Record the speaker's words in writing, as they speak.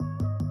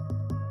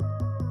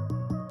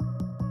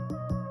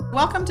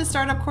Welcome to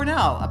Startup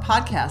Cornell, a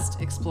podcast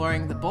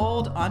exploring the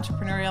bold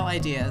entrepreneurial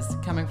ideas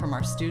coming from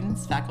our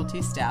students,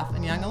 faculty, staff,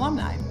 and young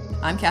alumni.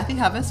 I'm Kathy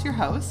Huvis, your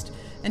host,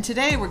 and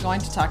today we're going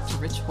to talk to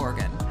Rich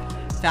Horgan,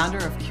 founder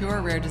of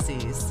Cure Rare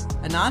Disease,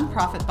 a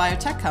nonprofit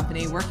biotech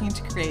company working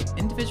to create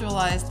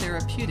individualized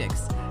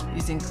therapeutics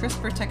using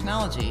CRISPR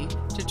technology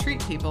to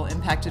treat people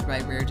impacted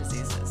by rare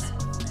diseases.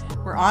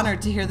 We're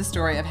honored to hear the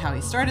story of how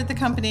he started the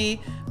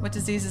company, what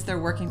diseases they're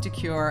working to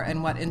cure,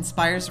 and what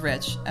inspires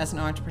Rich as an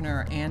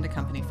entrepreneur and a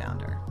company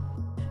founder.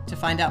 To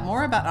find out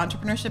more about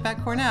entrepreneurship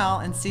at Cornell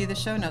and see the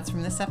show notes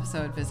from this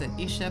episode, visit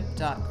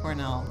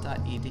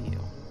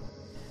eship.cornell.edu.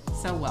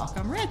 So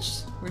welcome,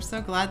 Rich. We're so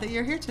glad that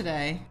you're here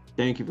today.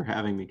 Thank you for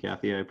having me,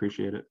 Kathy. I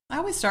appreciate it. I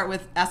always start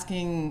with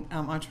asking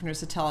entrepreneurs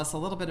to tell us a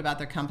little bit about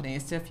their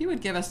companies. So if you would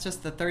give us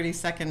just the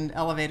 30-second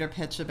elevator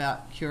pitch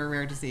about Cure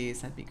Rare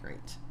Disease, that'd be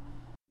great.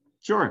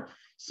 Sure.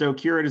 So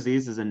Cure Rare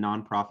Disease is a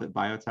nonprofit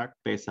biotech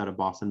based out of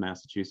Boston,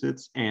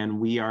 Massachusetts, and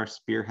we are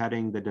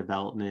spearheading the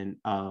development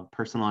of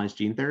personalized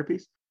gene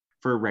therapies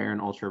for rare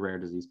and ultra rare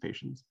disease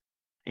patients.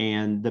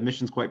 And the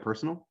mission's quite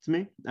personal to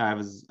me. I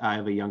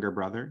have a younger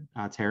brother,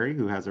 Terry,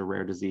 who has a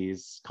rare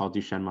disease called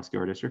Duchenne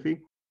muscular dystrophy.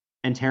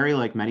 And Terry,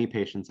 like many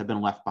patients, have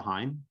been left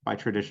behind by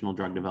traditional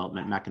drug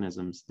development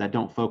mechanisms that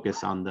don't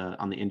focus on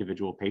the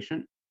individual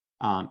patient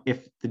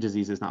if the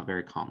disease is not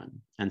very common.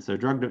 And so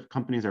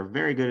companies are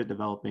very good at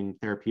developing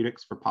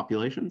therapeutics for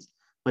populations,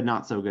 but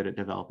not so good at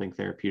developing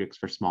therapeutics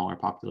for smaller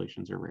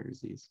populations or rare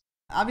disease.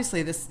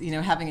 Obviously, this,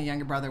 having a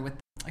younger brother with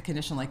a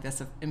condition like this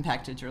have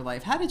impacted your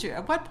life.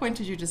 At what point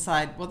did you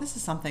decide, well, this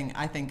is something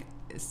I think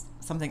is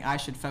something I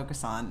should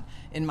focus on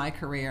in my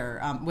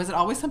career? Was it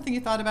always something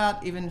you thought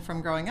about even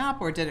from growing up,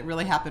 or did it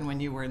really happen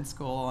when you were in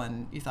school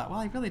and you thought, well,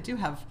 I really do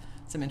have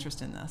some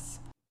interest in this?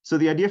 So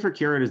the idea for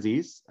Cure Rare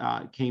Disease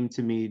came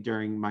to me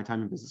during my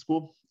time in business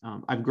school.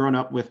 I've grown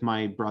up with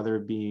my brother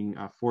being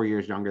 4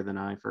 years younger than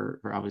I for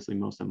obviously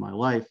most of my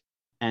life.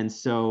 And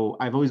so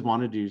I've always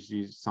wanted to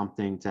do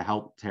something to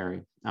help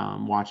Terry.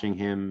 Watching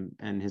him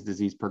and his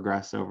disease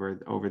progress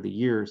over the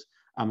years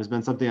has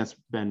been something that's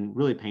been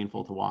really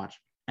painful to watch.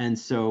 And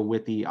so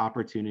with the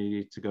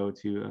opportunity to go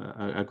to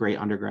a great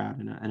undergrad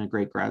and a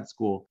great grad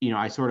school,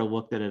 I sort of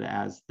looked at it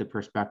as the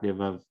perspective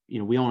of,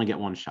 we only get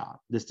one shot.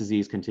 This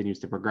disease continues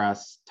to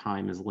progress.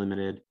 Time is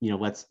limited.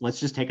 Let's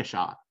just take a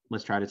shot.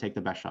 Let's try to take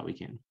the best shot we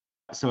can.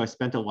 So I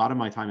spent a lot of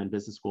my time in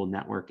business school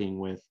networking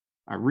with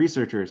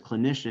researchers,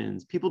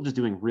 clinicians, people just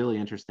doing really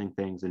interesting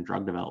things in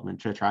drug development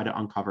to try to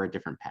uncover a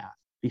different path.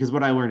 Because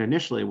what I learned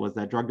initially was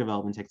that drug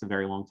development takes a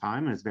very long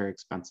time and is very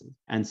expensive.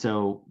 And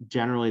so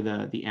generally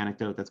the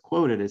anecdote that's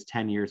quoted is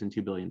 10 years and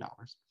 $2 billion.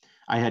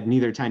 I had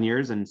neither 10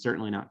 years and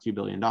certainly not $2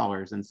 billion.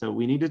 And so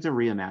we needed to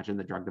reimagine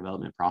the drug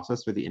development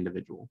process for the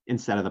individual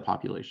instead of the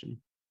population.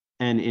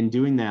 And in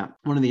doing that,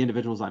 one of the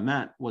individuals I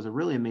met was a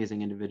really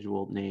amazing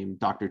individual named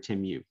Dr.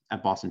 Tim Yu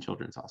at Boston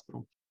Children's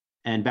Hospital.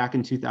 And back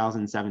in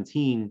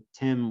 2017,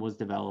 Tim was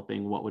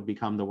developing what would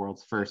become the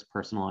world's first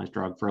personalized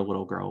drug for a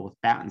little girl with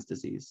Batten's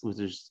disease, which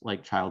is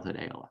like childhood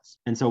ALS.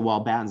 And so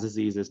while Batten's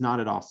disease is not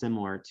at all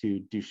similar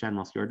to Duchenne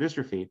muscular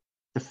dystrophy,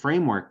 the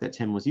framework that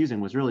Tim was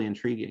using was really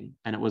intriguing.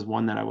 And it was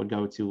one that I would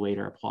go to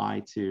later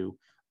apply to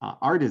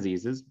our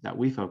diseases that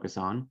we focus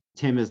on.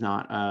 Tim is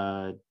not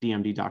a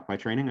DMD doc by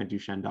training, a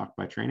Duchenne doc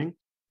by training.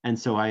 And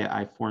so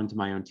I formed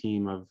my own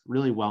team of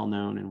really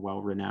well-known and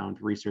well-renowned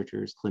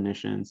researchers,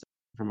 clinicians,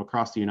 from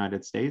across the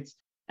United States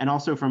and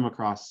also from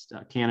across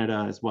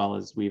Canada, as well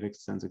as we've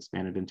since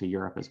expanded into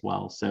Europe as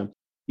well. So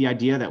the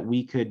idea that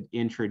we could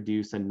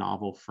introduce a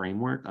novel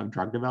framework of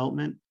drug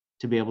development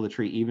to be able to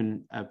treat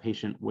even a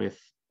patient with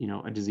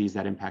a disease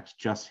that impacts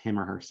just him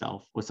or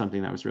herself was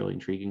something that was really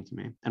intriguing to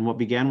me. And what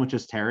began with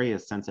just Terry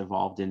has since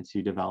evolved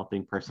into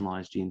developing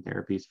personalized gene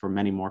therapies for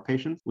many more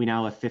patients. We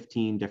now have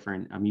 15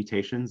 different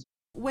mutations.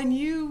 When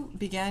you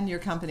began your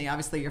company,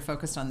 obviously you're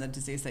focused on the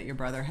disease that your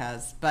brother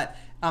has, but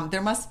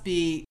there must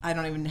be, I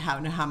don't even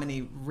know how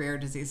many rare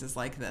diseases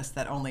like this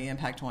that only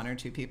impact one or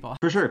two people.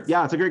 For sure.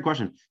 Yeah, it's a great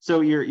question.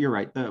 So you're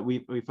right.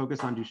 We focus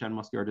on Duchenne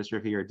muscular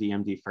dystrophy or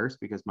DMD first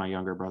because my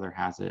younger brother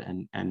has it,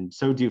 and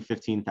so do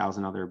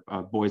 15,000 other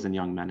boys and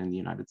young men in the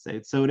United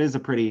States. So it is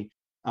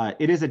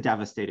a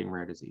devastating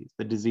rare disease.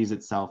 The disease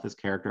itself is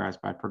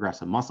characterized by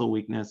progressive muscle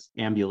weakness.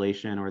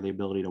 Ambulation, or the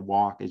ability to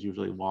walk, is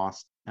usually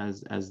lost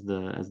as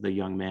the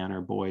young man or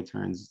boy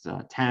turns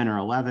 10 or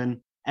 11.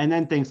 And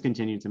then things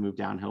continue to move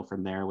downhill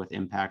from there with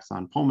impacts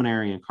on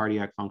pulmonary and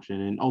cardiac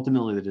function. And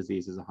ultimately, the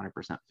disease is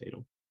 100%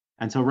 fatal.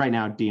 And so right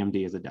now,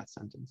 DMD is a death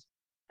sentence.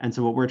 And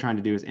so what we're trying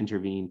to do is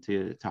intervene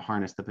to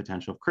harness the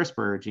potential of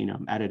CRISPR,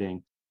 genome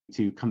editing,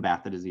 to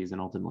combat the disease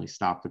and ultimately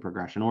stop the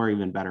progression, or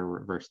even better,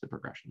 reverse the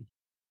progression.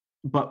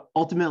 But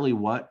ultimately,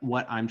 what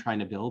I'm trying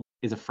to build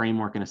is a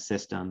framework and a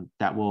system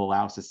that will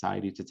allow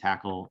society to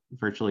tackle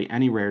virtually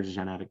any rare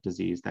genetic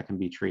disease that can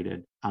be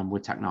treated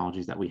with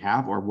technologies that we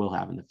have or will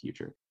have in the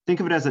future. Think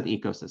of it as an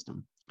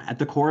ecosystem. At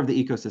the core of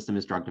the ecosystem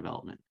is drug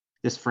development.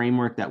 This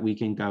framework that we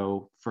can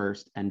go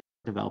first and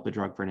develop a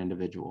drug for an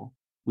individual.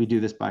 We do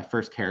this by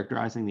first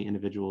characterizing the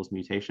individual's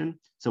mutation.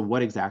 So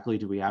what exactly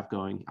do we have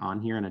going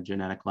on here on a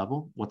genetic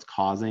level? What's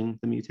causing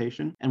the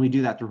mutation? And we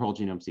do that through whole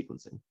genome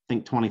sequencing.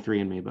 Think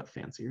 23andMe, but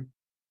fancier.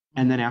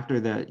 And then after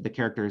the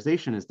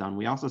characterization is done,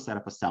 we also set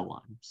up a cell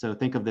line. So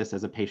think of this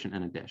as a patient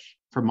in a dish.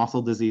 For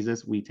muscle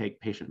diseases, we take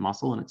patient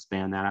muscle and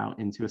expand that out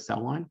into a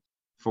cell line.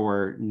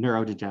 For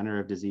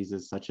neurodegenerative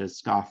diseases such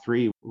as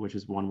SCA3, which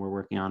is one we're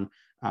working on,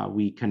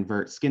 we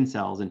convert skin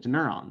cells into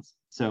neurons.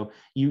 So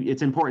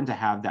it's important to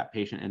have that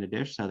patient in a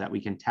dish so that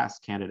we can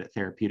test candidate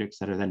therapeutics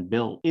that are then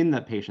built in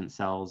the patient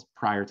cells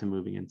prior to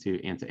moving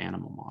into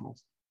animal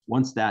models.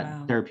 Once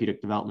that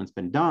therapeutic development's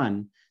been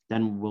done,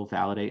 then we'll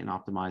validate and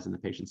optimize in the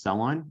patient cell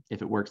line.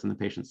 If it works in the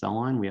patient cell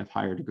line, we have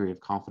higher degree of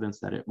confidence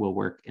that it will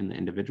work in the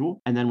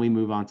individual. And then we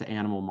move on to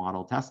animal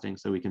model testing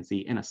so we can see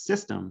in a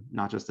system,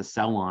 not just a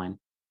cell line,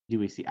 do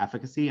we see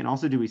efficacy? And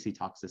also, do we see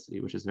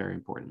toxicity, which is very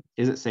important.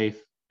 Is it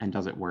safe and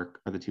does it work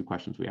are the two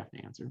questions we have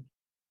to answer.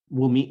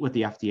 We'll meet with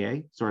the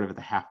FDA sort of at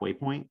the halfway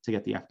point to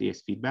get the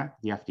FDA's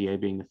feedback, the FDA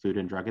being the Food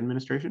and Drug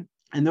Administration.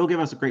 And they'll give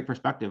us a great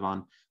perspective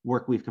on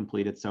work we've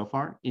completed so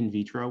far, in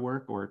vitro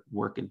work or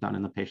work done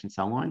in the patient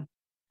cell line,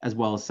 as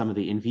well as some of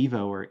the in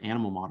vivo or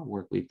animal model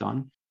work we've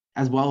done,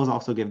 as well as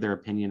also give their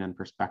opinion and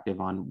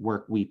perspective on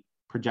work we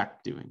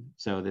project doing.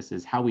 So this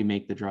is how we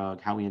make the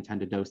drug, how we intend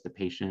to dose the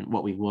patient,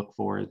 what we look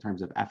for in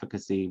terms of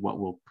efficacy, what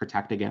we'll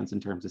protect against in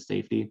terms of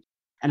safety.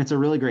 And it's a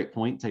really great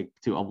point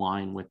to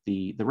align with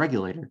the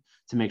regulator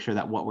to make sure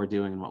that what we're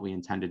doing and what we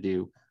intend to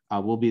do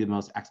will be the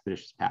most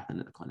expeditious path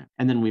into the clinic.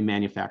 And then we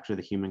manufacture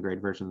the human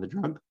grade version of the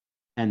drug.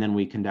 And then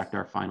we conduct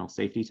our final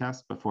safety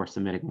test before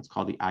submitting what's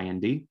called the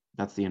IND.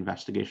 That's the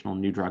investigational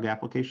new drug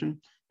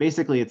application.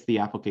 Basically, it's the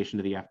application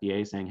to the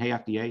FDA saying, hey,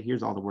 FDA,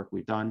 here's all the work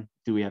we've done.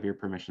 Do we have your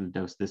permission to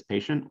dose this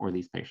patient or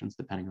these patients,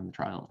 depending on the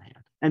trial at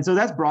hand? And so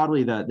that's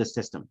broadly the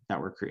system that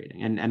we're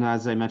creating. And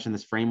as I mentioned,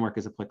 this framework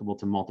is applicable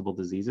to multiple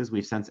diseases.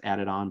 We've since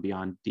added on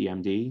beyond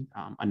DMD,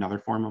 another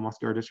form of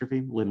muscular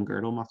dystrophy,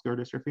 limb-girdle muscular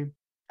dystrophy,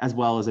 as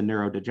well as a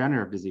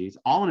neurodegenerative disease,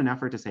 all in an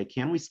effort to say,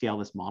 can we scale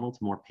this model to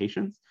more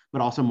patients,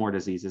 but also more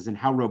diseases? And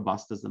how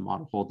robust does the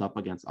model hold up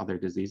against other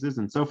diseases?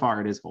 And so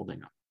far, it is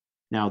holding up.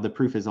 Now, the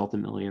proof is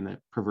ultimately in the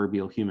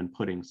proverbial human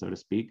pudding, so to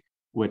speak,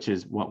 which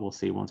is what we'll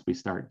see once we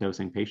start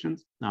dosing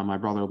patients. My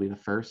brother will be the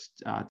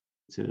first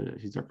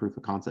he's our proof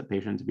of concept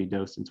patient to be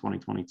dosed in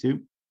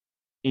 2022.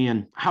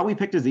 And how we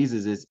pick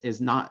diseases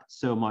is not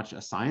so much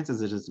a science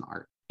as it is an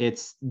art.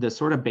 It's the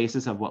sort of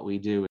basis of what we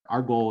do.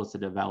 Our goal is to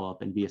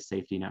develop and be a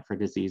safety net for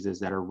diseases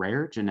that are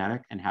rare,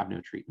 genetic, and have no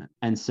treatment.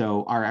 And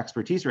so our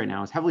expertise right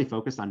now is heavily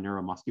focused on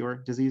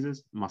neuromuscular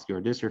diseases,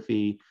 muscular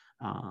dystrophy,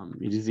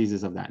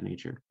 diseases of that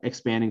nature,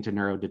 expanding to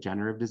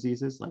neurodegenerative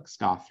diseases like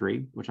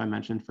SCA3, which I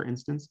mentioned, for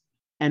instance.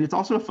 And it's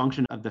also a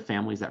function of the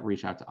families that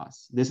reach out to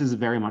us. This is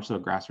very much so a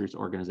grassroots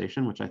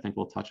organization, which I think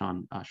we'll touch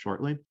on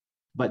shortly.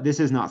 But this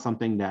is not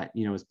something that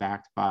is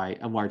backed by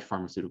a large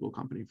pharmaceutical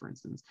company, for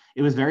instance.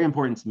 It was very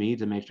important to me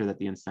to make sure that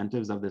the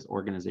incentives of this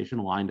organization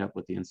lined up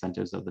with the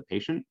incentives of the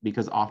patient,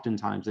 because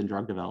oftentimes in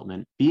drug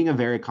development, being a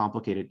very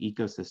complicated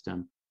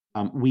ecosystem,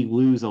 we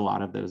lose a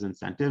lot of those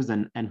incentives,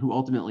 and who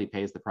ultimately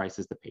pays the price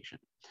is the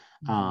patient.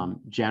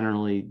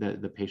 Generally,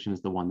 the patient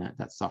is the one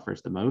that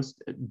suffers the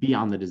most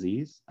beyond the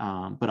disease,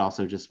 but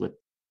also just with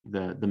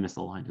the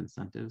misaligned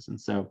incentives. And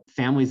so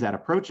families that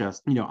approach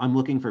us, I'm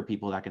looking for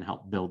people that can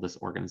help build this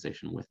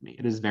organization with me.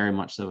 It is very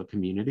much so a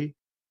community.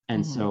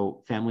 And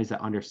so families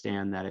that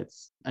understand that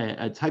it's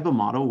a type of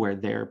model where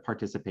their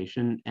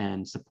participation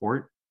and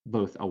support,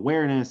 both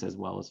awareness as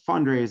well as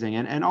fundraising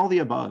and all the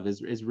above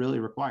is really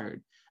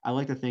required. I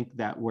like to think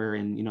that we're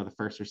in, the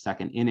first or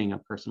second inning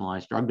of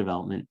personalized drug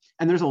development,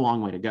 and there's a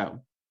long way to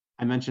go.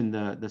 I mentioned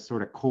the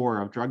sort of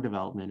core of drug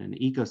development and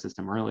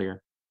ecosystem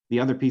earlier. The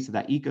other piece of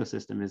that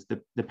ecosystem is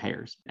the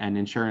payers and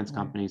insurance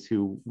companies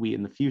who we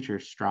in the future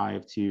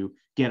strive to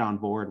get on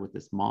board with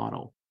this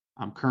model.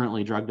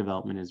 Currently, drug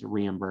development is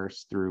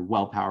reimbursed through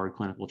well-powered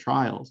clinical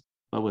trials,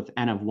 but with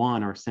N of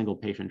 1 or single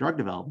patient drug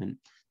development,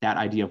 that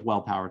idea of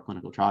well-powered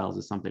clinical trials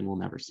is something we'll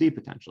never see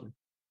potentially.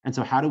 And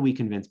so how do we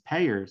convince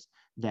payers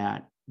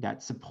that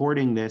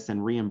supporting this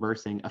and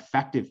reimbursing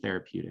effective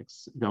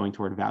therapeutics going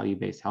toward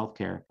value-based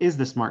healthcare is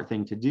the smart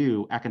thing to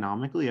do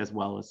economically as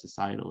well as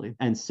societally?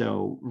 And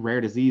so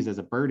rare disease as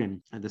a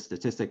burden, the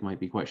statistic might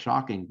be quite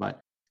shocking, but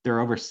there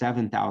are over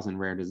 7,000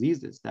 rare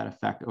diseases that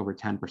affect over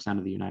 10%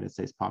 of the United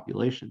States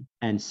population.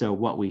 And so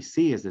what we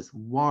see is this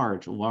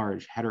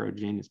large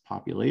heterogeneous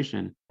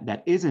population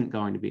that isn't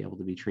going to be able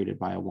to be treated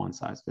by a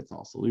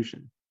one-size-fits-all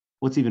solution.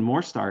 What's even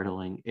more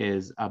startling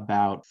is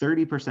about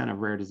 30% of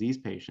rare disease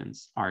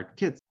patients are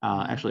kids.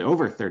 Actually,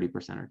 over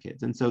 30% are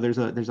kids. And so there's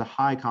a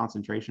high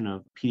concentration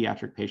of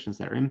pediatric patients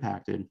that are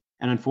impacted.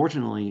 And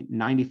unfortunately,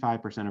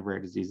 95% of rare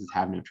diseases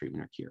have no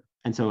treatment or cure.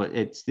 And so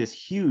it's this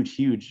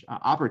huge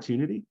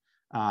opportunity,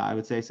 I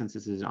would say, since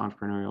this is an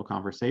entrepreneurial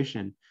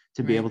conversation,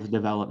 to be able to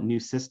develop new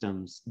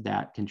systems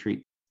that can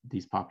treat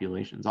these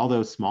populations.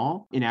 Although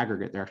small, in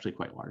aggregate, they're actually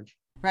quite large.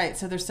 Right.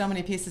 So there's so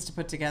many pieces to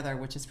put together,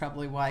 which is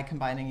probably why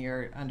combining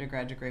your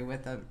undergrad degree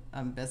with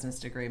a business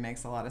degree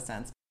makes a lot of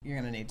sense. You're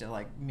going to need to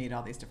like meet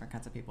all these different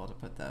kinds of people to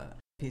put the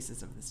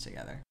pieces of this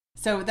together.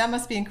 So that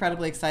must be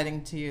incredibly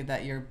exciting to you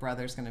that your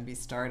brother's going to be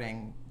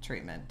starting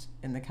treatment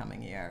in the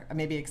coming year.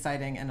 Maybe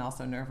exciting and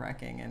also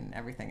nerve-wracking and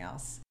everything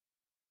else.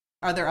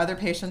 Are there other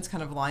patients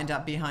kind of lined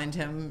up behind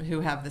him who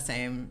have the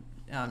same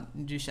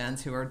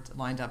Duchenne's who are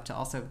lined up to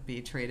also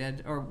be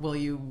treated? Or will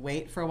you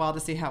wait for a while to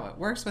see how it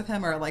works with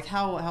him? Or like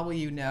how will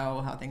you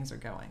know how things are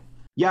going?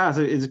 Yeah,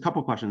 so it's a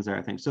couple questions there,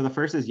 I think. So the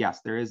first is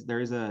yes, there is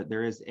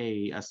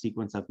a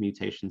sequence of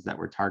mutations that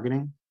we're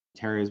targeting.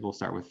 Terry's we'll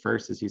start with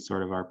first, as he's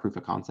sort of our proof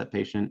of concept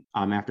patient.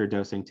 After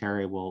dosing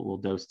Terry, we'll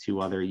dose 2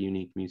 other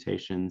unique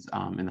mutations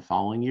in the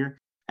following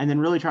year, and then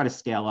really try to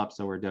scale up.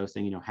 So we're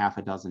dosing, half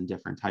a dozen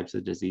different types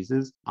of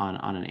diseases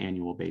on an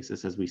annual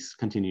basis as we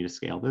continue to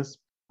scale this.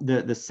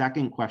 The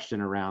second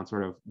question around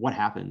sort of what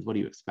happens, what do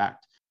you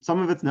expect? Some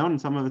of it's known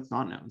and some of it's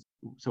not known.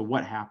 So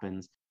what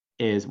happens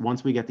is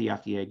once we get the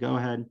FDA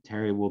go-ahead,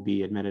 Terry will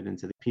be admitted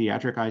into the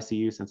pediatric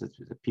ICU since it's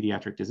a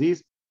pediatric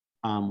disease,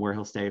 where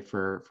he'll stay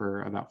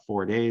for about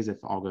 4 days if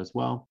all goes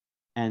well.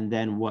 And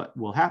then what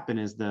will happen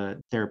is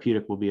the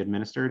therapeutic will be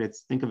administered.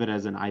 Think of it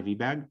as an IV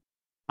bag.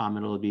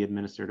 It'll be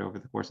administered over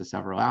the course of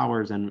several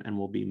hours, and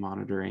we'll be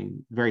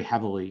monitoring very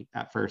heavily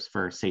at first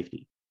for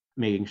safety,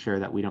 making sure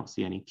that we don't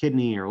see any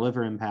kidney or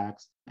liver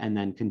impacts, and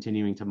then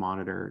continuing to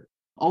monitor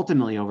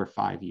ultimately over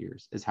 5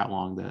 years is how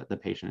long the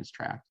patient is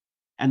tracked.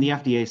 And the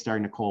FDA is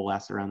starting to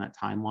coalesce around that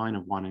timeline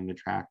of wanting to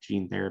track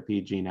gene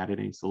therapy, gene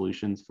editing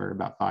solutions for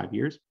about 5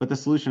 years. But the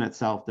solution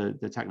itself,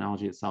 the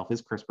technology itself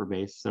is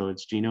CRISPR-based, so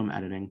it's genome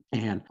editing.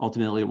 And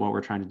ultimately what we're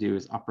trying to do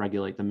is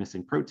upregulate the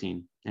missing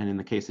protein. And in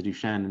the case of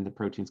Duchenne, the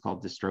protein's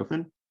called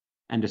dystrophin.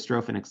 And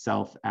dystrophin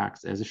itself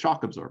acts as a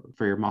shock absorber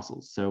for your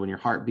muscles. So when your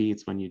heart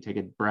beats, when you take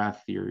a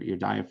breath, your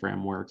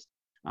diaphragm works.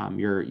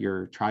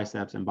 Your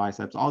triceps and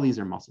biceps, all these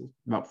are muscles.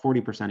 About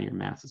 40% of your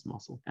mass is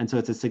muscle. And so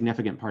it's a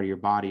significant part of your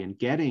body, and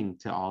getting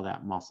to all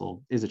that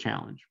muscle is a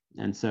challenge.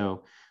 And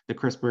so the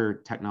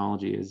CRISPR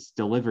technology is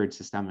delivered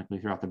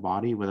systemically throughout the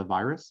body with a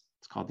virus.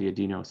 It's called the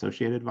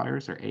adeno-associated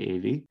virus, or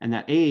AAV. And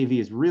that AAV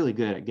is really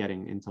good at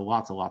getting into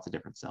lots of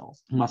different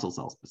cells, muscle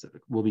cells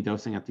specific. We'll be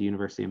dosing at the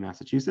University of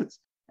Massachusetts,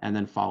 and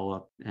then follow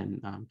up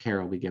and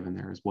care will be given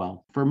there as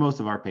well. For most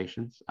of our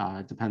patients,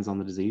 it depends on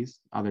the disease.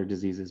 Other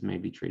diseases may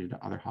be treated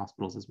at other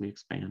hospitals as we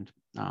expand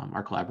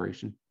our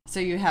collaboration. So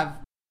you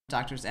have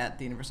doctors at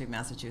the University of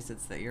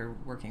Massachusetts that you're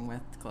working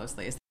with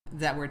closely. Is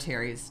that where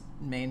Terry's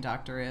main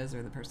doctor is,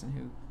 or the person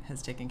who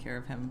has taken care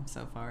of him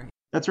so far?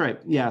 That's right.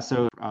 Yeah.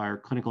 So our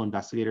clinical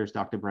investigator is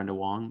Dr. Brenda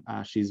Wong.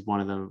 She's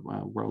one of the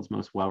world's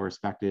most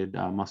well-respected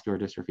muscular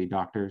dystrophy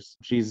doctors.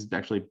 She's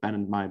actually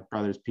been my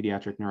brother's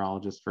pediatric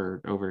neurologist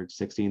for over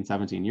 16,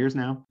 17 years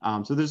now.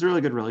 So there's a really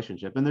good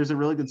relationship. And there's a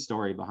really good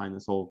story behind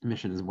this whole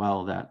mission as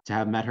well, that to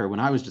have met her when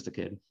I was just a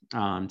kid,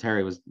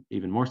 Terry was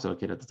even more so a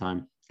kid at the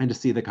time, and to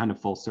see the kind of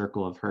full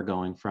circle of her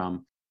going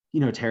from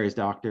Terry's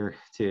doctor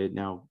to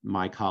now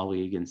my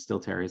colleague and still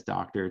Terry's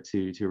doctor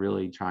to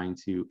really trying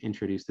to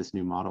introduce this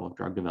new model of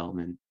drug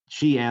development.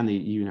 She and the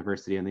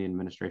university and the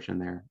administration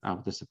there,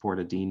 with the support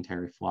of Dean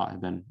Terry Flott,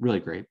 have been really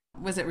great.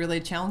 Was it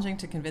really challenging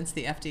to convince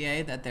the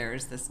FDA that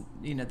there's this,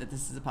 that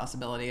this is a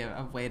possibility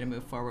of way to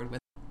move forward with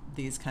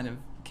these kind of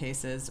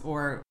cases?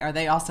 Or are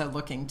they also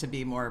looking to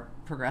be more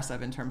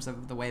progressive in terms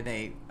of the way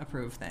they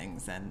approve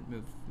things and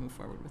move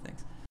forward with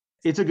things?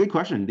 It's a good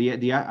question.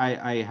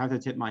 I have to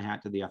tip my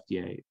hat to the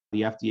FDA.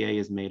 The FDA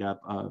is made up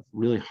of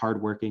really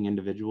hardworking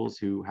individuals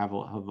who have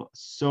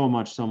so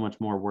much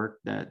more work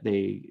that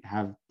they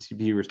have to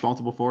be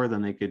responsible for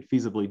than they could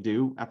feasibly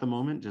do at the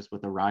moment, just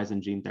with the rise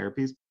in gene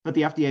therapies. But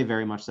the FDA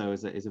very much so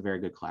is a very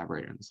good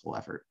collaborator in this whole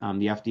effort.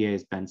 The FDA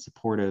has been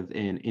supportive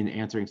in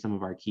answering some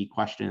of our key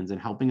questions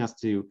and helping us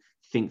to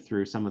think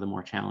through some of the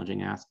more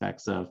challenging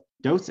aspects of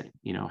dosing.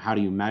 How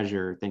do you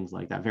measure things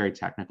like that? Very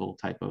technical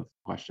type of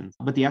questions.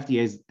 But the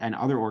FDA and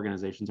other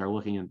organizations are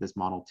looking at this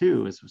model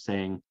too, is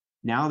saying,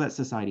 now that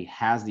society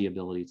has the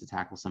ability to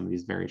tackle some of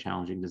these very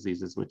challenging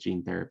diseases with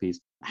gene therapies,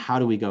 how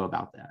do we go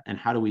about that? And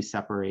how do we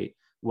separate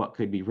what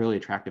could be really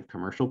attractive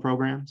commercial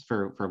programs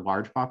for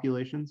large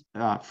populations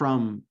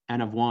from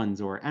N of ones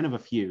or N of a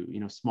few,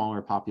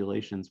 smaller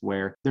populations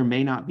where there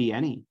may not be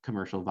any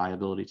commercial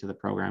viability to the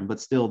program, but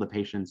still the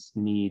patients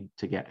need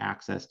to get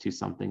access to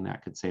something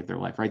that could save their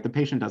life, right? The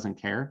patient doesn't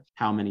care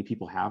how many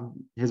people have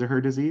his or her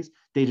disease.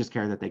 They just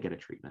care that they get a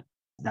treatment.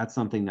 That's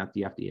something that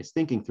the FDA is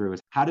thinking through,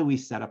 is how do we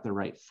set up the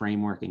right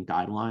framework and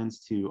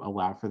guidelines to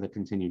allow for the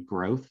continued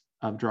growth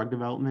of drug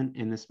development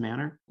in this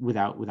manner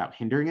without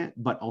hindering it,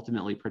 but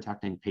ultimately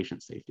protecting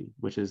patient safety,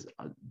 which is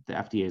the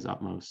FDA's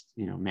utmost,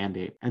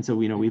 mandate. And so,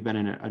 we've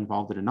been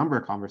involved in a number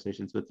of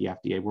conversations with the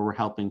FDA where we're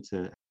helping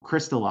to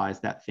crystallize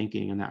that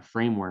thinking and that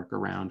framework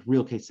around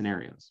real case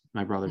scenarios,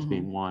 my brother's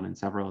being one and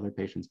several other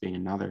patients being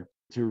another,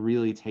 to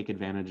really take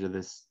advantage of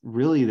this,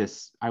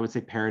 I would say,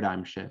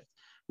 paradigm shift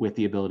with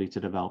the ability to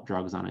develop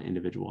drugs on an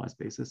individualized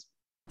basis.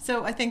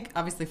 So I think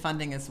obviously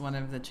funding is one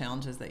of the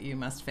challenges that you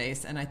must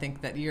face, and I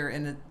think that you're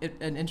in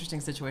an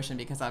interesting situation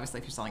because obviously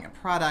if you're selling a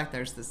product,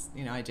 there's this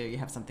idea you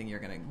have something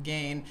you're going to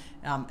gain,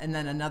 and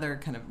then another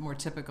kind of more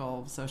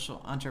typical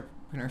social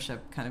entrepreneurship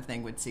kind of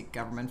thing would seek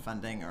government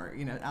funding or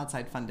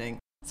outside funding.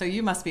 So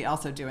you must be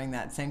also doing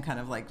that same kind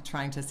of like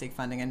trying to seek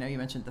funding. I know you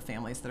mentioned the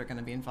families that are going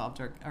to be involved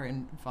or are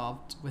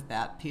involved with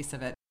that piece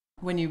of it.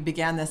 When you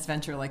began this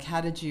venture, like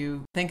how did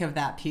you think of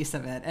that piece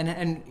of it?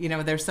 And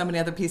there's so many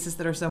other pieces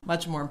that are so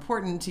much more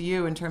important to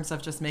you in terms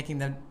of just making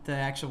the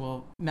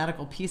actual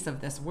medical piece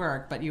of this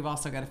work, but you've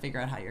also got to figure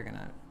out how you're going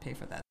to pay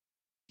for that.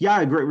 Yeah,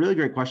 really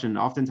great question.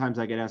 Oftentimes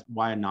I get asked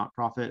why a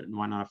not-profit and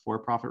why not a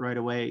for-profit right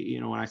away.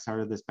 When I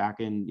started this back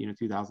in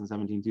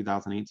 2017,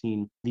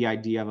 2018, the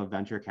idea of a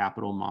venture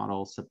capital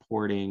model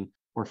supporting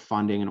or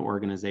funding an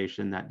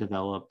organization that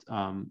developed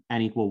N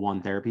equal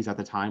 1 therapies at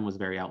the time was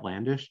very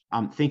outlandish.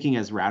 Thinking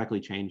has radically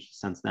changed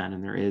since then,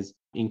 and there is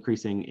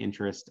increasing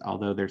interest,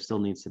 although there still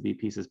needs to be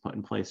pieces put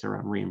in place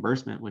around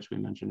reimbursement, which we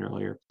mentioned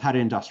earlier, how to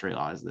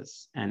industrialize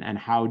this and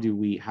how do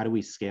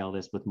we scale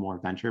this with more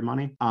venture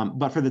money.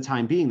 But for the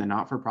time being, the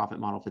not-for-profit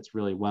model fits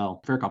really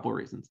well for a couple of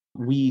reasons.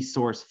 We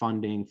source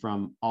funding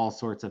from all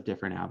sorts of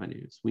different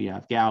avenues. We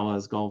have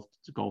galas, golf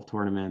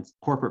tournaments,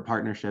 corporate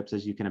partnerships,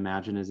 as you can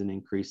imagine, is an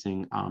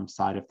increasing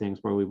side of things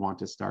where we want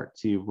to start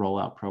to roll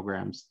out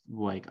programs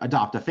like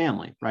Adopt a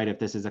Family, right? If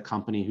this is a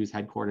company who's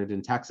headquartered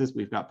in Texas,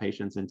 we've got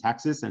patients in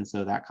Texas. And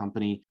so that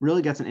company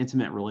really gets an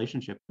intimate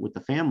relationship with the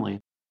family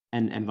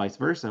and vice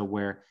versa,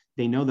 where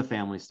they know the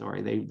family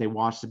story. They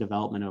watch the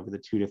development over the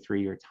 2 to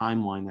 3 year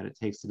timeline that it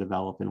takes to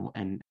develop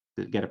and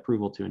to get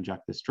approval to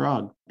inject this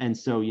drug. And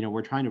so,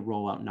 we're trying to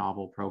roll out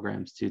novel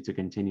programs to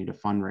continue to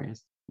fundraise.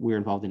 We're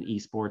involved in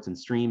esports and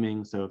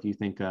streaming. So if you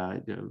think,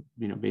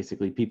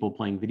 basically people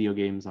playing video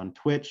games on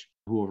Twitch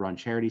who will run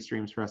charity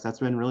streams for us, that's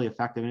been really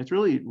effective. And it's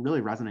really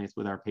resonates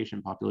with our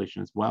patient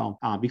population as well,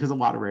 because a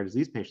lot of rare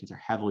disease patients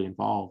are heavily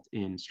involved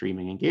in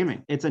streaming and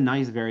gaming. It's a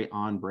nice, very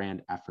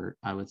on-brand effort,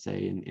 I would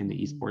say, in the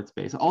esports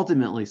space.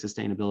 Ultimately,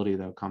 sustainability,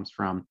 though, comes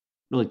from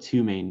really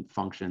 2 main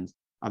functions.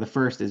 The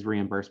first is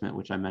reimbursement,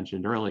 which I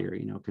mentioned earlier,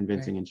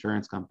 convincing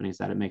insurance companies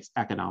that it makes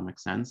economic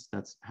sense.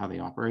 That's how they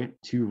operate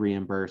to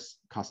reimburse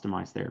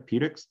customized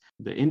therapeutics.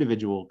 The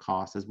individual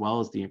cost, as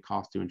well as the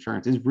cost to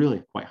insurance, is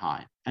really quite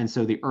high. And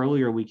so the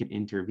earlier we can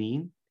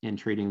intervene in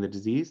treating the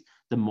disease,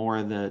 the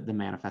more the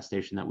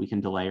manifestation that we can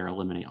delay or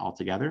eliminate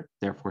altogether,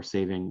 therefore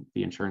saving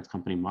the insurance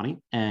company money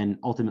and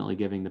ultimately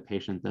giving the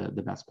patient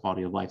the best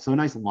quality of life. So a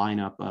nice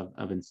lineup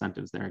of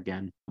incentives there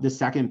again. The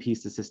second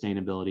piece to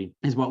sustainability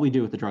is what we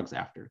do with the drugs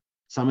after.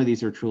 Some of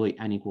these are truly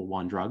N equal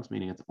 1 drugs,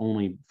 meaning it's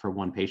only for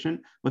one patient,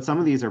 but some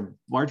of these are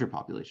larger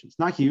populations,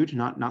 not huge,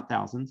 not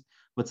thousands,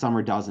 but some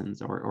are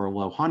dozens or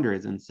low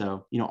hundreds. And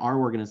so, our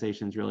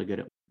organization is really good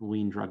at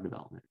lean drug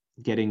development,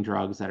 getting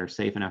drugs that are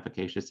safe and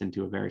efficacious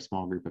into a very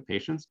small group of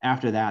patients.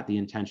 After that, the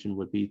intention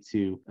would be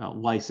to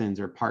license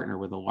or partner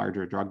with a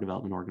larger drug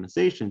development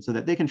organization so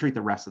that they can treat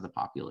the rest of the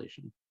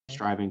population,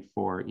 striving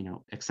for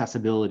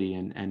accessibility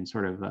and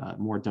sort of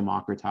more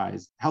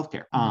democratized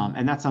healthcare.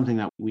 And that's something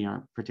that we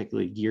aren't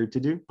particularly geared to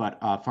do, but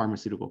a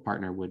pharmaceutical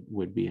partner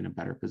would be in a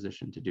better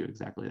position to do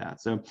exactly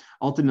that. So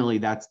ultimately,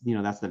 that's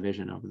the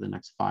vision over the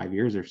next 5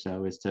 years or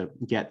so, is to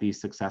get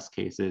these success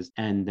cases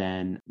and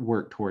then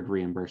work toward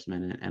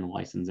reimbursement and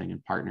licensing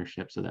and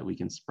partnership so that we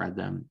can spread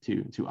them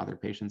to other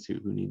patients who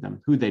need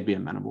them, who they'd be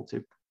amenable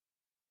to.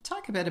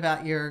 Talk a bit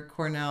about your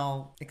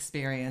Cornell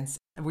experience.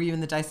 Were you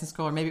in the Dyson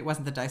School, or maybe it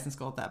wasn't the Dyson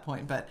School at that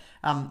point, but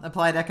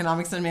applied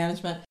economics and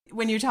management?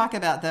 When you talk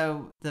about,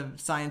 though, the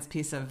science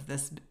piece of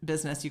this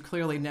business, you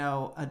clearly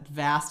know a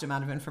vast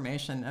amount of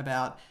information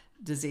about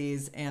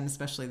disease, and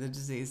especially the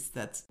disease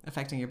that's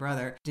affecting your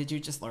brother. Did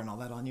you just learn all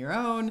that on your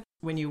own?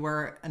 When you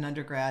were an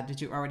undergrad, did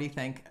you already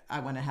think,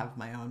 I want to have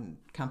my own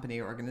company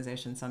or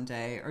organization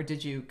someday? Or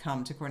did you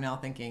come to Cornell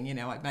thinking,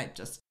 I might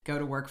just go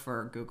to work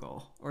for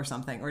Google or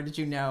something? Or did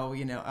you know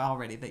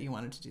already that you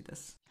wanted to do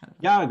this?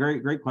 Yeah,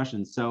 great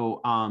question.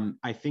 So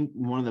I think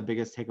one of the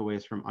biggest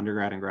takeaways from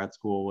undergrad and grad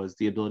school was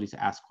the ability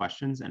to ask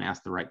questions and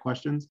ask the right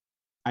questions.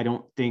 I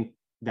don't think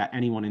that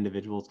any one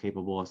individual is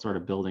capable of sort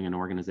of building an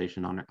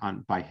organization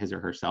on by his or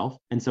herself.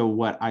 And so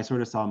what I sort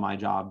of saw my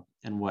job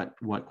and what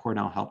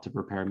Cornell helped to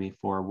prepare me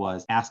for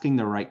was asking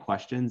the right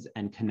questions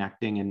and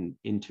connecting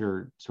and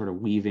sort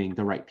of weaving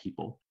the right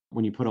people.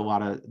 When you put a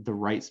lot of the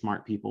right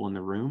smart people in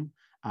the room,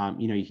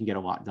 you can get a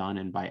lot done.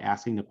 And by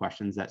asking the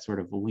questions that sort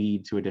of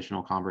lead to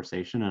additional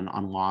conversation and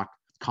unlock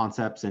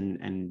concepts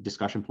and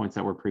discussion points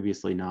that were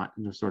previously not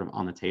sort of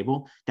on the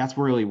table, that's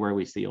really where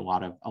we see a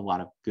lot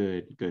of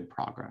good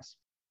progress.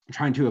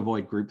 Trying to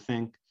avoid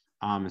groupthink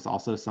is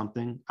also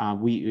something.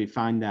 We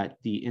find that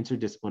the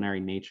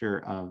interdisciplinary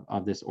nature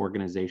of this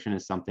organization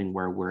is something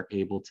where we're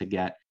able to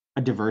get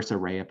a diverse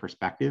array of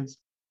perspectives,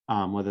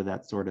 whether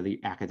that's sort of the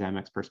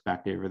academics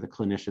perspective or the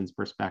clinician's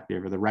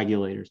perspective or the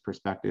regulator's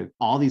perspective.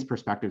 All these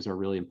perspectives are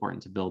really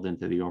important to build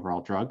into the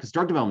overall drug, because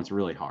drug development is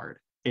really hard.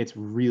 It's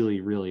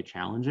really, really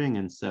challenging.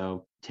 And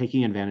so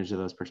taking advantage of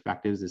those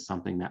perspectives is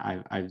something that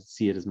I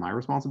see it as my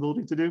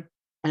responsibility to do.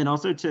 and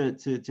also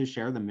to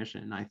share the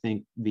mission. I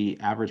think the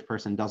average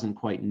person doesn't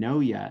quite know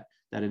yet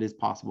that it is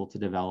possible to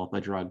develop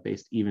a drug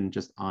based even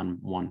just on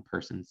one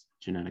person's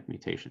genetic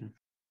mutation.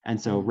 And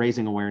so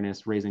raising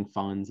awareness, raising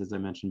funds, as I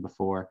mentioned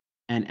before,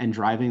 and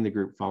driving the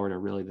group forward are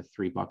really the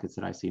three buckets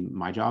that I see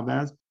my job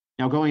as.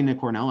 Now, going to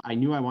Cornell, I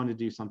knew I wanted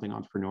to do something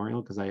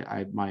entrepreneurial because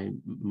my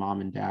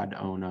mom and dad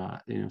own a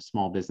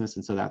small business,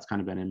 and so that's kind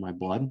of been in my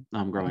blood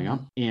growing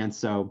up. And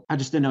so I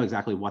just didn't know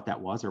exactly what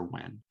that was or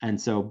when. And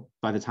so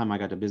by the time I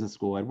got to business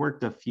school, I'd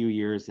worked a few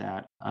years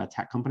at a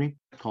tech company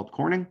called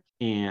Corning,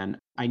 and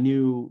I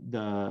knew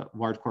the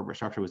large corporate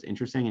structure was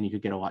interesting, and you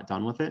could get a lot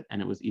done with it,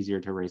 and it was easier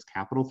to raise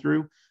capital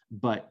through.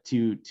 But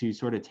to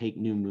sort of take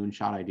new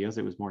moonshot ideas,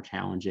 it was more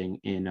challenging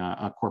in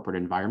a corporate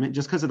environment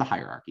just because of the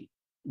hierarchy.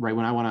 Right.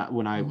 When I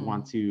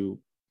want to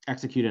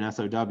execute an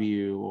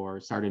SOW or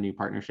start a new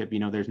partnership,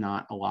 there's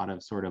not a lot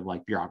of sort of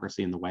like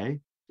bureaucracy in the way.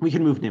 We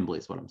can move nimbly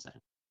is what I'm saying.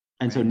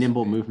 And so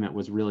nimble movement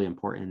was really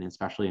important,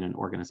 especially in an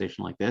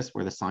organization like this,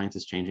 where the science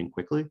is changing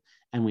quickly,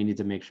 and we need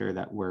to make sure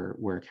that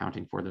we're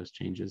accounting for those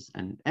changes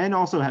and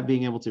also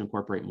being able to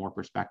incorporate more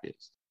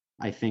perspectives.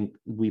 I think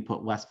we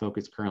put less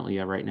focus currently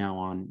right now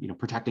on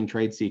protecting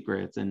trade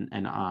secrets and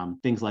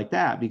things like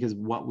that, because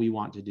what we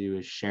want to do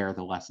is share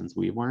the lessons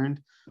we've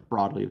learned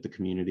broadly with the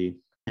community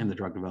and the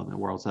drug development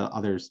world, so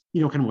others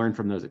can learn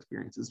from those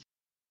experiences.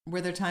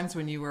 Were there times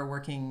when you were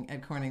working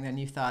at Corning and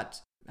you thought,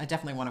 I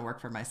definitely want to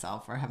work for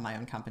myself or have my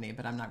own company,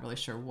 but I'm not really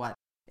sure what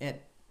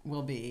it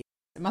will be?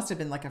 It must have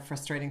been like a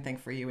frustrating thing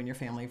for you and your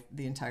family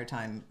the entire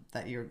time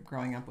that you're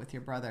growing up with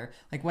your brother.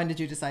 Like, when did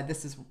you decide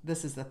this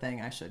is the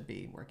thing I should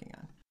be working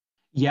on?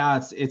 Yeah,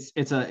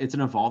 it's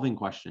an evolving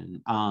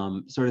question.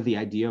 Sort of the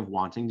idea of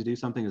wanting to do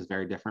something is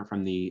very different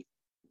from the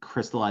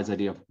crystallized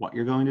idea of what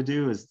you're going to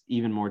do is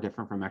even more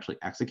different from actually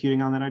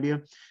executing on that idea.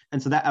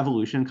 And so that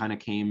evolution kind of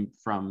came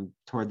from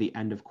toward the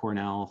end of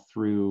Cornell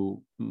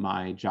through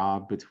my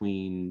job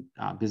between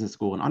business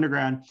school and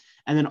undergrad,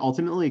 and then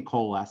ultimately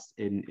coalesced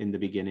in the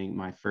beginning,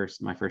 my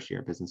first year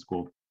at business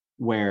school,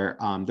 where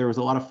there was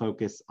a lot of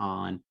focus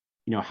on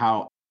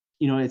how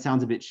it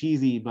sounds a bit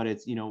cheesy, but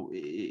it's you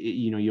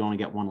only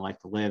get one life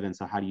to live, and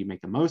so how do you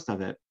make the most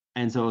of it?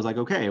 And so I was like,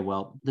 okay,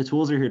 well, the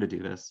tools are here to do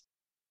this.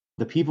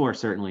 The people are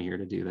certainly here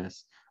to do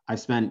this. I've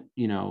spent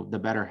the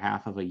better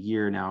half of a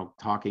year now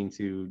talking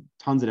to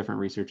tons of different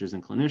researchers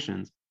and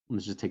clinicians.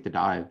 Let's just take the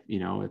dive.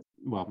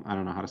 Well, I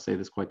don't know how to say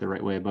this quite the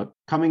right way, but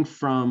coming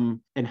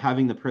from and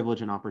having the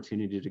privilege and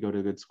opportunity to go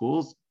to good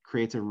schools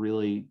creates a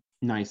really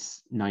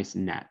nice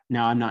net.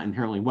 Now, I'm not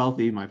inherently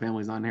wealthy. My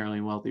family's not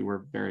inherently wealthy.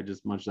 We're very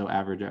just much so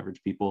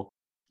average people.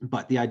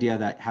 But the idea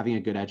that having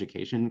a good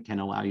education can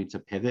allow you to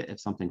pivot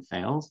if something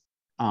fails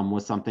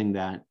was something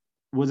that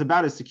was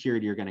about as secure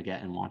you're going to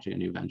get in launching a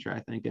new venture, I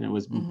think. And it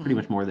was pretty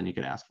much more than you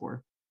could ask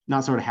for.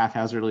 Not sort of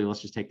haphazardly,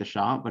 let's just take the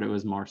shot, but it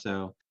was more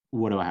so,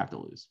 what do I have to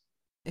lose?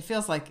 It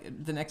feels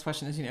like the next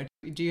question is,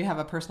 do you have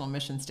a personal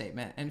mission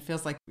statement? And it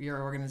feels like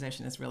your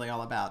organization is really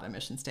all about a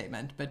mission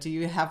statement. But do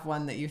you have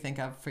one that you think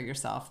of for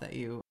yourself that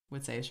you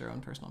would say is your own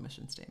personal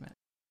mission statement?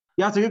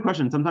 Yeah, it's a good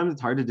question. Sometimes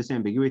it's hard to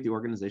disambiguate the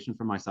organization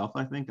from myself,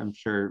 I think. I'm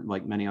sure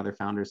like many other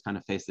founders kind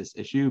of face this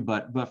issue.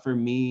 But for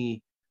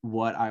me,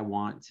 what I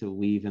want to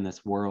leave in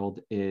this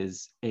world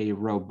is a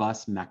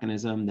robust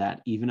mechanism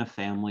that even a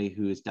family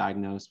who is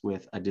diagnosed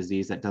with a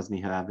disease that doesn't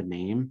even have a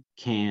name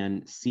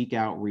can seek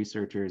out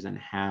researchers and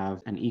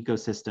have an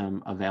ecosystem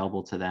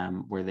available to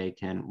them where they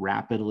can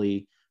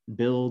rapidly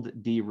build,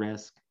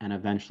 de-risk, and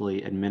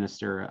eventually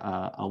administer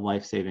a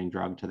life-saving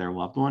drug to their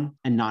loved one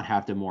and not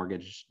have to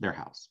mortgage their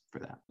house for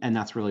that. And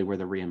that's really where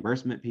the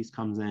reimbursement piece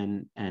comes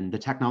in. And the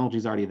technology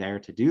is already there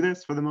to do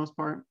this for the most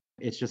part.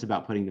 It's just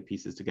about putting the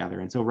pieces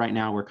together. And so right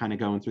now we're kind of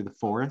going through the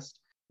forest.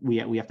 We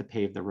have to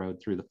pave the road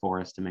through the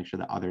forest to make sure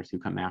that others who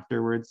come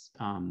afterwards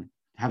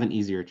have an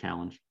easier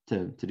challenge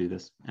to do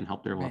this and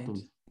help their loved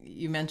ones.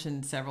 You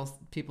mentioned several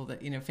people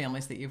that,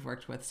 families that you've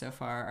worked with so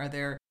far. Are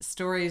there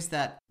stories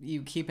that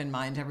you keep in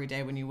mind every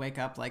day when you wake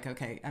up? Like,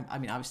 okay, I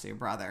mean, obviously your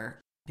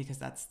brother, because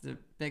that's the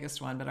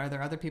biggest one, but are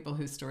there other people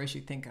whose stories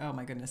you think, oh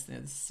my goodness,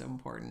 this is so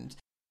important?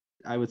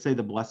 I would say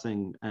the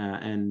blessing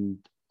and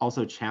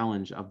also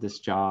challenge of this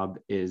job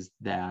is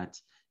that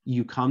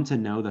you come to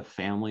know the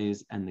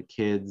families and the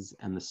kids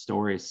and the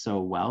stories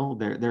so well.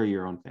 They're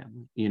your own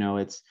family.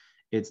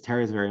 It's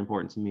Terry is very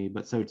important to me,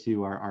 but so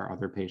too are our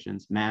other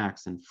patients,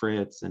 Max and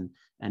Fritz and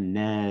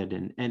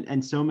Ned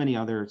and so many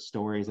other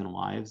stories and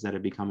lives that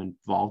have become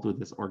involved with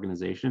this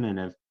organization and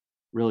have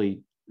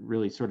really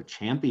sort of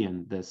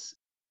championed this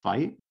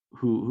fight.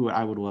 Who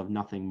I would love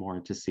nothing more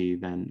to see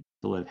than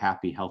to live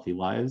happy, healthy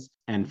lives.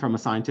 And from a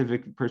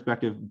scientific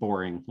perspective,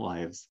 boring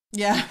lives.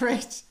 Yeah,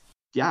 right.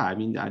 Yeah, I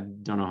mean, I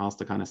don't know how else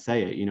to kind of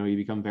say it. You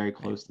become very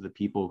close to the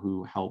people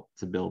who helped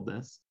to build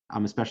this.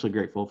 I'm especially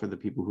grateful for the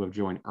people who have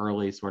joined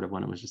early, sort of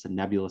when it was just a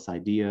nebulous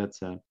idea,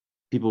 to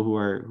people who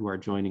are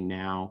joining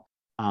now,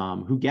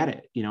 who get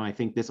it. I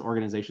think this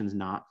organization is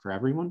not for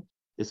everyone.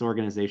 This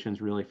organization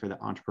is really for the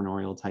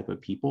entrepreneurial type of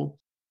people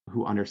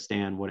who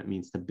understand what it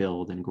means to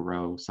build and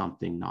grow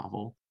something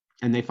novel.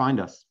 and they find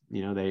us.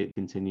 They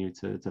continue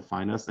to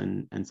find us,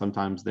 and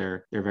sometimes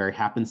they're very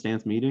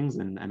happenstance meetings,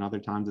 and other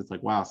times it's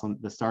like, wow,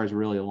 the stars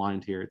really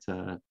aligned here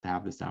to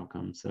have this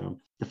outcome. So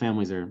the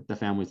families are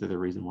the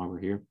reason why we're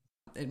here.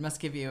 It must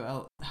give you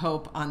a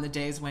hope on the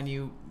days when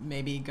you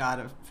maybe got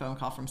a phone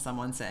call from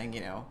someone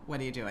saying, what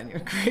are you doing?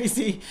 You're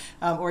crazy.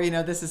 Or,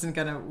 this isn't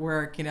going to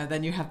work.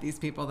 Then you have these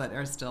people that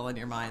are still in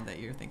your mind that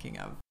you're thinking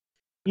of.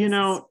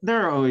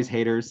 There are always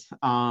haters.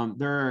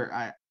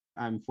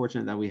 I'm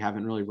fortunate that we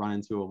haven't really run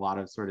into a lot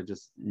of sort of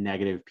just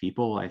negative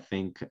people. I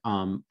think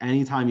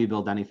anytime you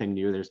build anything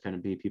new, there's going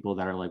to be people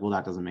that are like, well,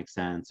 that doesn't make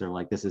sense, or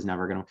like, this is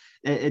never going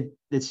to,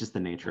 it's just the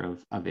nature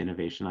of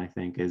innovation, I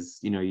think, is,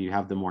 you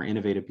have the more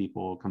innovative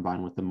people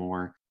combined with the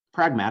more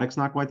pragmatic's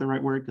not quite the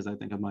right word, because I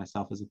think of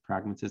myself as a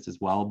pragmatist as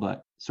well,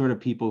 but sort of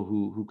people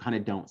who kind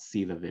of don't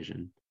see the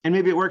vision. And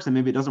maybe it works and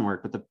maybe it doesn't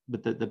work, but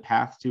the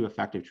path to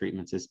effective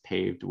treatments is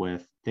paved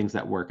with things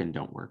that work and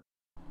don't work.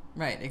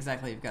 Right,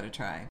 exactly. You've got to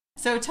try.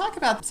 So talk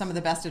about some of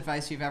the best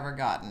advice you've ever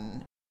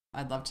gotten.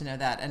 I'd love to know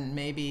that. And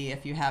maybe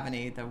if you have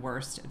any, the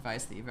worst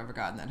advice that you've ever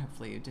gotten that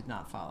hopefully you did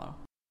not follow.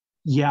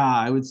 Yeah,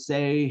 I would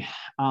say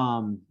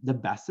the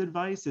best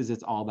advice is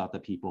it's all about the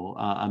people.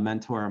 A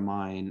mentor of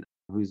mine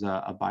who's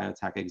a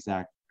biotech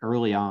exec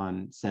early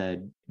on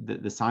said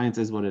that the science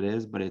is what it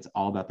is, but it's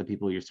all about the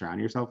people you surround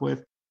yourself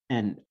with.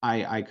 And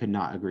I could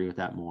not agree with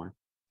that more.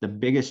 The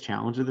biggest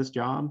challenge of this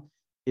job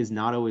is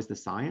not always the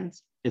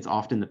science. It's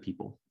often the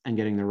people and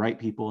getting the right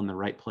people in the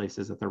right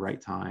places at the right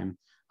time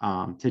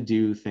to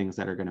do things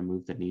that are going to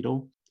move the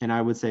needle. And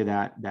I would say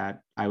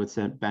that I would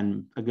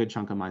spend a good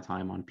chunk of my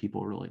time on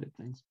people related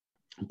things.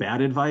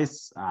 Bad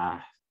advice,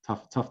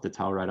 tough to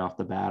tell right off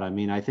the bat. I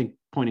mean, I think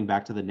pointing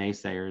back to the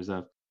naysayers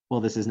of, well,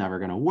 this is never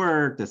going to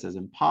work, this is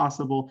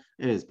impossible.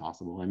 It is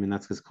possible. I mean,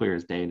 that's as clear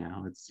as day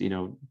now. It's,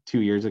 2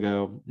 years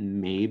ago,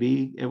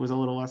 maybe it was a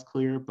little less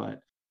clear,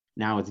 but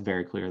now it's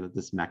very clear that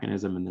this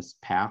mechanism and this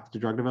path to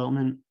drug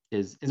development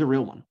is a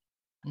real one.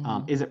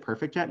 Mm-hmm. Is it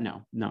perfect yet?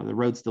 No, the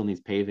road still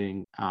needs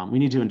paving. We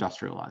need to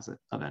industrialize it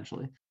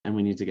eventually, and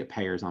we need to get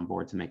payers on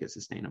board to make it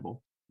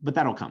sustainable. But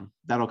that'll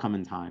come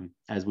in time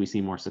as we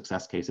see more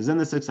success cases, and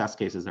the success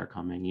cases are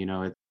coming.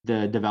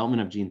 The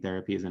development of gene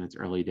therapy is in its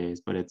early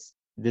days, but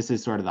this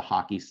is sort of the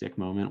hockey stick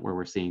moment where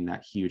we're seeing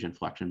that huge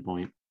inflection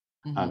point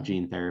of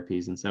gene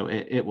therapies, and so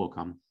it will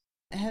come.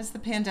 Has the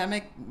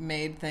pandemic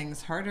made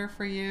things harder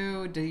for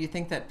you? Do you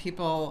think that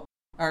people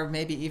are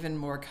maybe even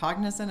more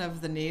cognizant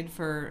of the need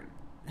for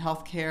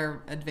healthcare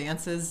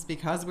advances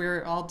because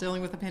we're all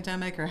dealing with a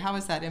pandemic, or how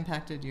has that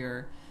impacted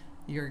your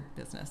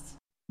business?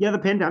 Yeah, the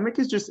pandemic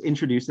has just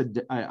introduced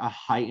a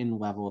heightened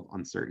level of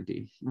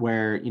uncertainty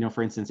where,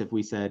 for instance, if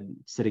we said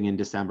sitting in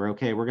December,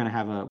 okay, we're going to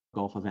have a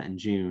golf event in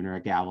June or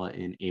a gala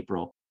in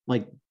April,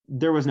 like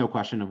there was no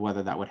question of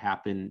whether that would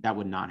happen. That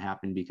would not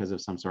happen because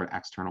of some sort of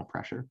external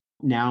pressure.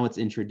 Now it's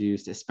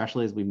introduced,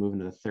 especially as we move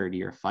into the third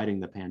year fighting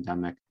the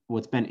pandemic,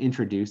 what's been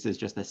introduced is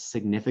just a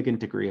significant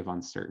degree of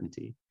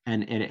uncertainty,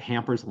 and it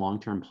hampers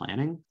long-term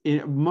planning,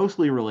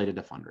 mostly related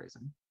to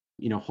fundraising.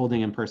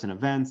 Holding in-person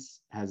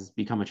events has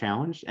become a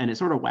challenge, and it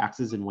sort of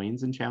waxes and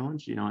wanes in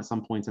challenge. At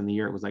some points in the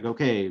year, it was like,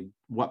 okay,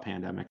 what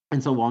pandemic?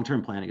 And so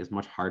long-term planning is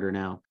much harder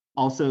now.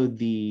 Also,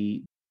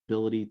 the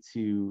ability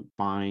to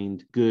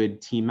find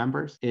good team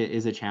members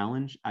is a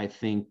challenge. I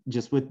think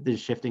just with the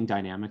shifting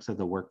dynamics of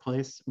the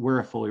workplace, we're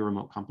a fully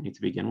remote company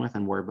to begin with,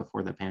 and were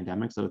before the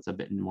pandemic, so it's a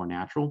bit more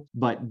natural.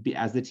 But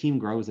as the team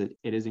grows, it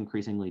is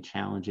increasingly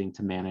challenging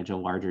to manage a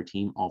larger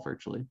team all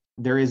virtually.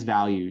 There is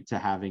value to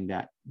having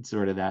that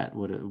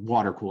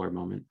water cooler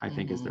moment, I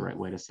think is the right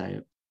way to say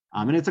it.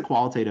 And it's a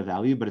qualitative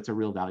value, but it's a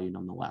real value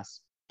nonetheless.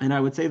 And I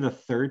would say the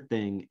third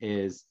thing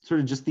is sort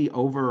of just the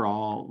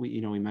overall, we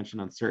mentioned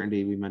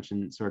uncertainty, we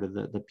mentioned sort of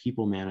the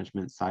people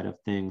management side of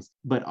things,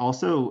 but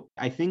also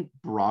I think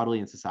broadly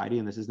in society,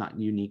 and this is not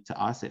unique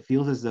to us, it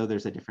feels as though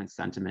there's a different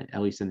sentiment,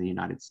 at least in the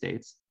United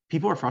States.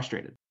 People are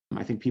frustrated.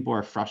 I think people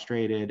are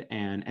frustrated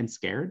and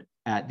scared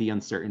at the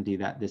uncertainty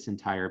that this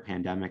entire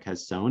pandemic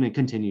has sown and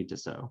continued to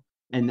sow.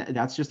 And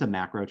that's just a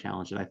macro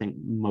challenge that I think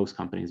most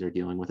companies are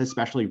dealing with,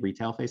 especially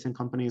retail-facing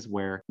companies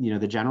where,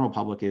 the general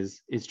public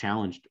is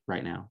challenged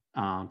right now.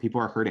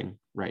 People are hurting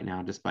right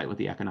now, despite what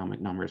the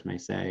economic numbers may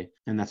say.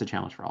 And that's a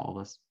challenge for all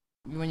of us.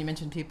 When you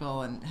mentioned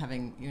people and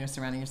having,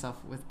 surrounding yourself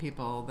with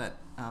people that,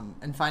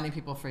 and finding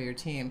people for your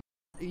team,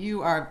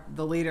 you are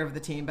the leader of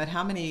the team, but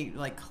how many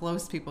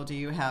close people do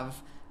you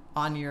have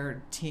on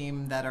your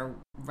team that are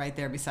right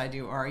there beside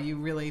you, or are you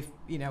really,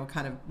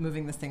 kind of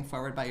moving this thing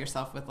forward by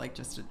yourself with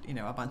just,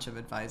 a bunch of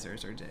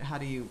advisors, or how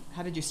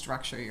did you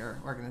structure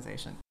your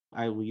organization?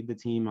 I lead the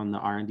team on the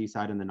R&D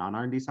side and the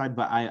non-R&D side,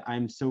 but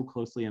I'm so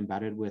closely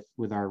embedded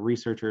with our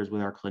researchers,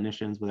 with our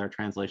clinicians, with our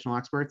translational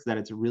experts that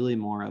it's really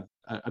more of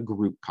a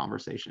group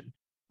conversation.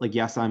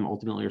 Yes, I'm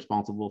ultimately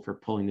responsible for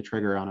pulling the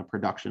trigger on a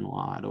production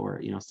lot or,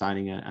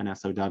 signing an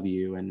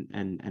SOW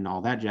and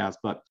all that jazz,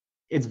 but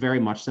it's very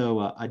much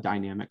so a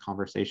dynamic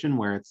conversation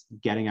where it's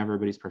getting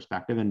everybody's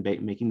perspective and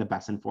making the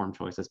best informed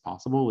choices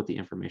possible with the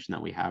information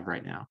that we have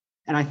right now.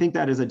 And I think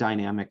that is a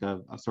dynamic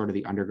of sort of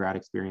the undergrad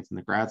experience and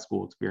the grad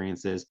school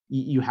experiences.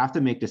 You have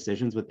to make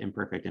decisions with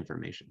imperfect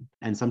information.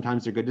 And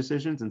sometimes they're good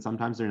decisions and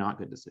sometimes they're not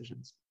good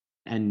decisions.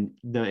 And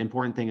the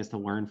important thing is to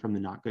learn from the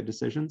not good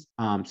decisions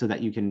so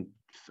that you can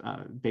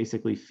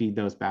basically feed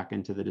those back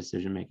into the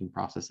decision-making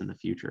process in the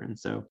future. And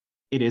so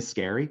it is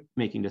scary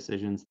making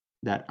decisions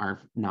that are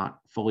not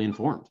fully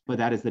informed, but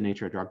that is the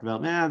nature of drug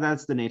development.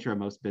 That's the nature of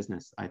most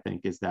business, I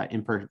think, is that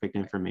imperfect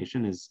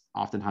information is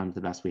oftentimes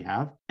the best we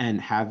have. And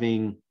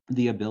having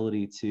the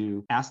ability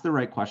to ask the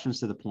right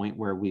questions to the point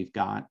where we've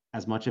got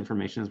as much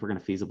information as we're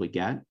going to feasibly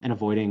get, and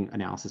avoiding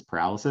analysis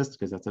paralysis,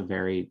 because that's a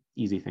very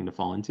easy thing to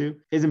fall into,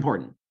 is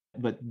important.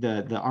 But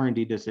the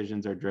R&D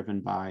decisions are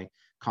driven by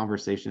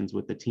conversations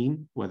with the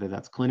team, whether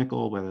that's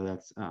clinical, whether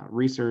that's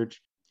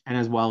research, and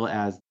as well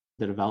as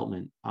the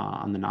development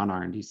on the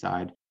non-R&D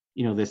side.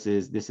 This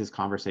is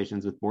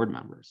conversations with board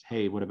members.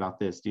 Hey, what about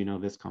this? Do you know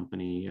this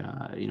company?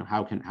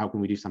 How can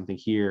we do something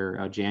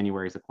here?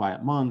 January is a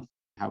quiet month.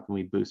 How can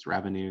we boost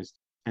revenues?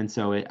 And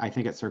so I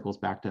think it circles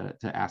back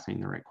to asking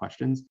the right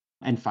questions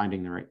and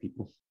finding the right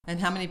people.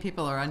 And how many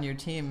people are on your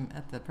team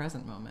at the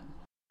present moment?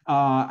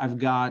 I've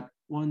got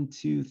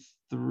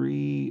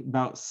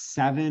about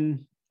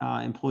 7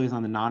 employees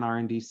on the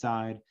non-R&D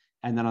side.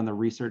 And then on the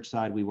research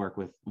side, we work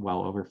with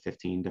well over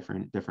 15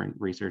 different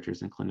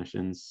researchers and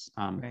clinicians,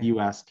 right.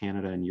 US,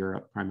 Canada, and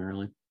Europe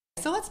primarily.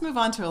 So let's move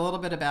on to a little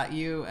bit about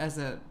you as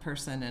a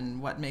person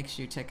and what makes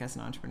you tick as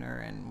an entrepreneur,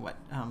 and what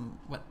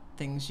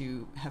things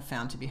you have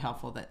found to be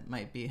helpful that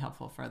might be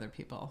helpful for other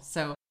people.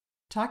 So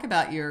talk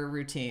about your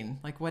routine.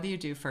 Like, what do you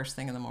do first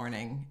thing in the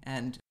morning,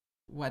 and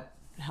what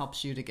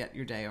helps you to get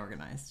your day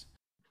organized?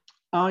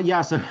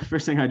 So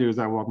first thing I do is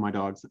I walk my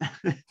dogs.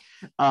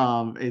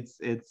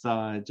 It's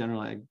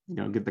generally,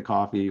 get the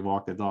coffee,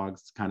 walk the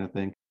dogs kind of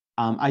thing.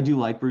 I do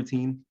like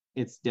routine.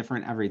 It's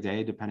different every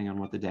day depending on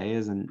what the day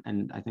is.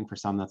 And I think for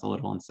some that's a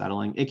little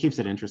unsettling. It keeps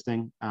it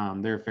interesting.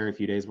 There are very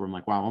few days where I'm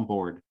like, wow, I'm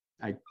bored.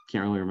 I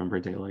can't really remember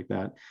a day like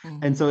that.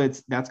 Mm-hmm. And so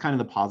that's kind of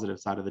the positive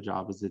side of the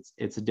job, is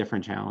it's a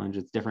different challenge.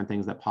 It's different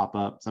things that pop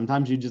up.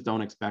 Sometimes you just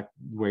don't expect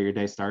where your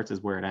day starts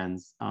is where it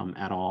ends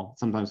at all.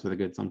 Sometimes for the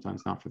good,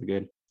 sometimes not for the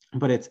good.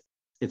 But it's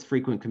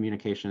frequent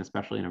communication,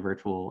 especially in a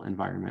virtual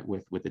environment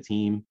with the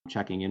team,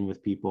 checking in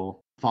with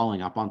people,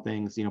 following up on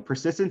things.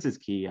 Persistence is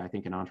key, I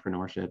think, in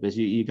entrepreneurship. Is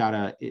you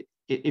gotta,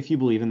 if you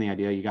believe in the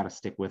idea, you gotta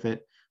stick with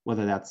it.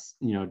 Whether that's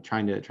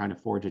trying to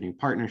forge a new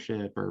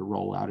partnership or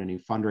roll out a new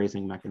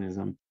fundraising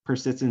mechanism,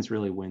 persistence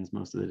really wins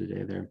most of the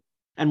day there.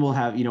 And we'll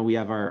have, we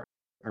have our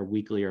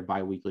weekly or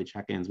bi-weekly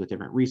check-ins with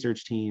different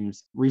research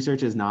teams.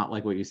 Research is not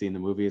like what you see in the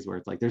movies where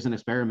it's like there's an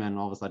experiment and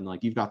all of a sudden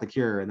like you've got the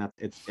cure, and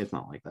it's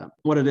not like that.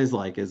 What it is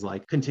like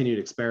continued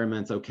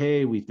experiments.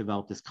 Okay, we've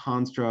developed this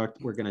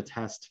construct. We're going to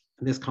test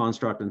this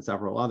construct and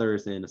several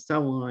others in a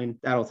cell line.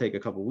 That'll take a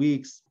couple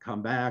weeks.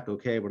 Come back.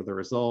 Okay, what are the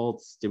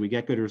results? Did we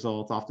get good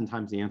results?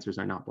 Oftentimes the answers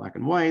are not black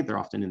and white. They're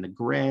often in the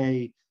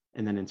gray,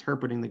 and then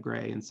interpreting the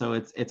gray. And so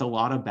it's a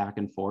lot of back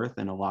and forth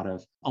and a lot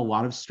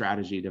of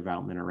strategy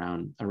development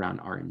around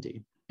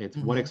R&D. It's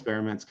what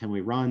experiments can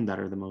we run that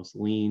are the most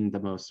lean,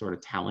 the most sort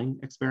of telling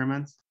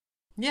experiments.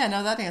 Yeah,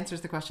 no, that answers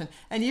the question.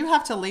 And you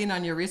have to lean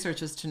on your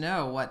researchers to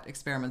know what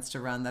experiments to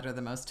run that are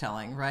the most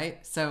telling,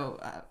 right? So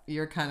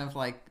you're kind of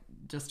like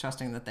just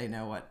trusting that they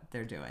know what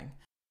they're doing.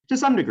 To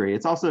some degree.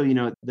 It's also,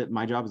 that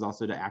my job is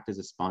also to act as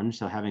a sponge.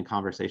 So having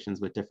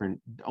conversations with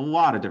a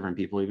lot of different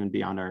people, even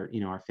beyond our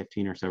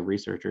 15 or so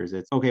researchers.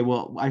 It's okay,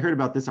 well, I heard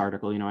about this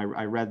article,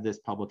 I read this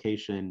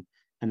publication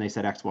and they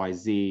said X, Y,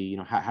 Z,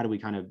 how do we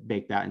kind of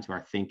bake that into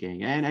our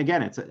thinking? And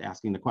again, it's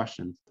asking the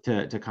questions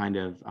to kind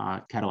of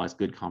catalyze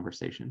good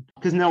conversation,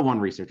 because no one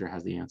researcher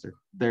has the answer.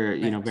 There,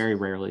 very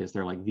rarely is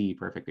there like the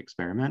perfect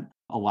experiment.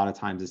 A lot of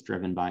times it's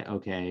driven by,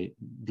 okay,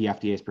 the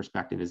FDA's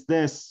perspective is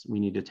this,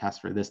 we need to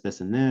test for this, this,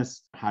 and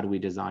this. How do we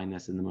design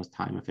this in the most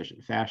time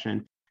efficient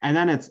fashion? And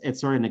then it's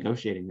sort of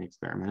negotiating the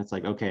experiment. It's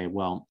like, okay,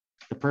 well,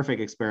 the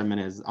perfect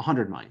experiment is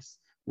 100 mice.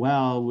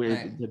 Well,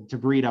 to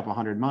breed up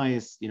 100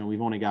 mice,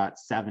 we've only got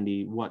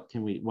 70.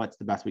 What's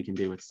the best we can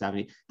do with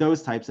 70?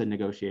 Those types of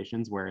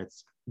negotiations where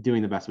it's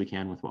doing the best we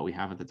can with what we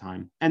have at the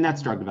time. And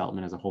that's drug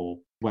development as a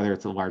whole, whether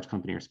it's a large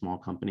company or small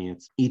company.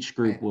 It's each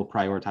group will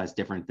prioritize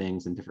different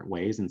things in different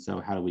ways. And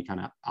so how do we kind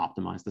of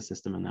optimize the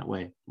system in that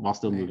way while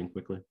still moving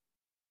quickly?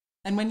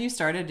 And when you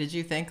started, did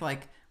you think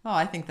like, oh,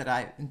 I think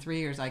that in 3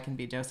 years I can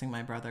be dosing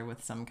my brother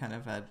with some kind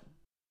of a,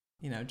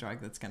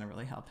 drug that's going to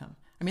really help him?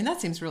 I mean,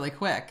 that seems really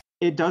quick.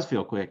 It does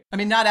feel quick. I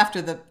mean, not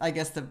after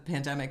the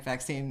pandemic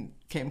vaccine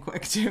came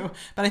quick too,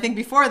 but I think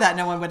before that,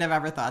 no one would have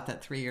ever thought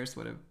that 3 years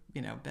would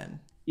have, been.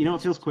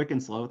 It feels quick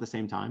and slow at the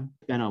same time.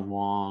 It's been a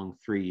long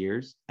 3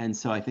 years. And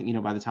so I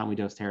think, by the time we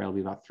dose Tara, it'll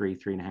be about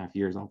 3.5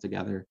 years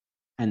altogether.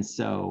 And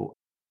so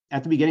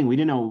at the beginning, we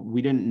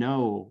didn't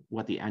know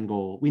what the end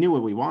goal, we knew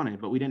what we wanted,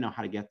 but we didn't know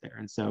how to get there.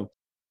 And so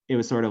it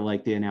was sort of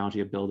like the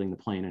analogy of building the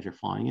plane as you're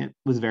flying it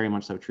was very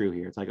much so true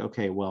here. It's like,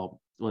 okay, well,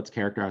 let's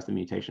characterize the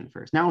mutation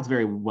first. Now it's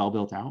very well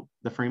built out,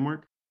 the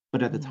framework.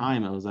 But at the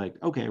time, it was like,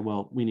 okay,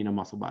 well, we need a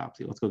muscle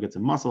biopsy. Let's go get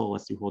some muscle.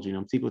 Let's do whole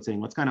genome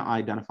sequencing. Let's kind of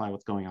identify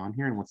what's going on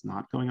here and what's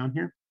not going on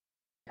here.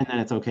 And then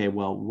it's okay,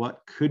 well,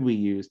 what could we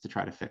use to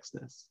try to fix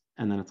this?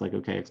 And then it's like,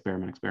 okay,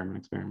 experiment, experiment,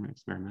 experiment,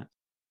 experiment.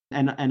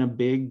 And a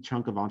big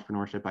chunk of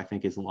entrepreneurship, I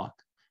think, is luck.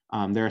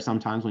 There are some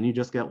times when you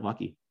just get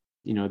lucky.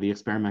 The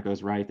experiment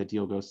goes right, the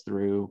deal goes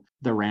through,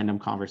 the random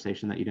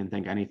conversation that you didn't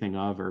think anything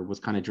of or was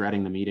kind of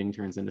dreading the meeting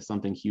turns into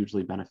something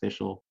hugely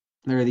beneficial.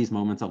 There are these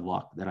moments of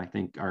luck that I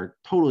think are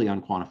totally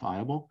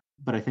unquantifiable,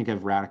 but I think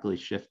have radically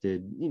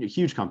shifted,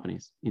 huge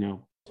companies.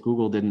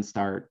 Google didn't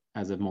start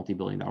as a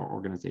multi-billion-dollar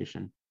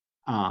organization.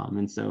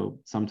 And so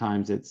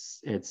sometimes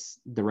it's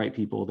the right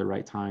people, the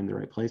right time, the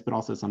right place, but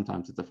also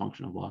sometimes it's a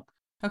function of luck.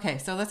 Okay,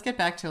 so let's get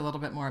back to a little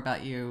bit more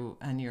about you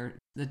and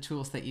the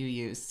tools that you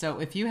use. So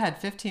if you had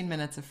 15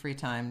 minutes of free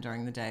time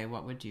during the day,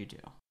 what would you do?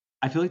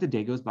 I feel like the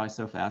day goes by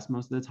so fast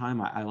most of the time.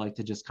 I like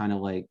to just kind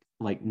of like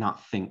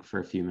not think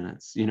for a few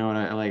minutes. What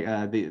I like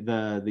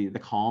the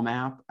Calm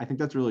app. I think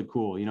that's really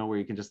cool. Where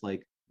you can just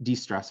like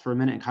de-stress for a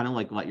minute and kind of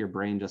like let your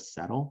brain just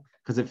settle,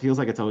 because it feels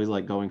like it's always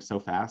like going so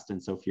fast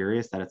and so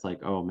furious that it's like,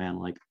 oh man,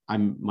 like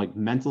I'm like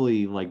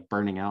mentally like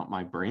burning out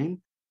my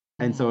brain.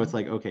 And so it's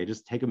like, okay,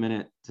 just take a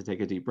minute to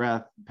take a deep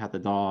breath, pet the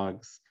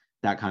dogs,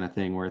 that kind of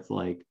thing, where it's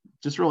like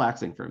just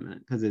relaxing for a minute,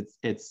 because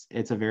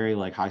it's a very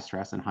like high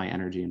stress and high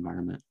energy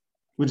environment,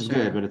 which is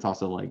good, but it's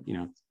also like,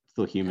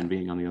 still human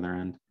being on the other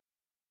end.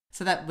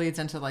 So that leads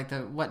into like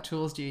what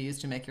tools do you use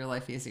to make your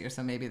life easier?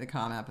 So maybe the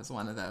Calm app is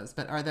one of those.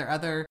 But are there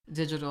other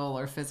digital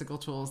or physical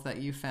tools that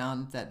you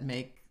found that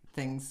make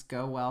things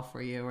go well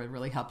for you or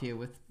really help you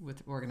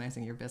with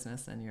organizing your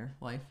business and your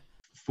life?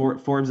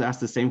 Forbes asked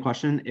the same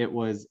question.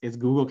 It's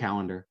Google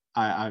Calendar.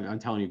 I'm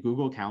telling you,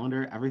 Google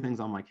Calendar, everything's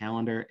on my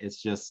calendar.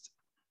 It's just,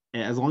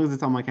 as long as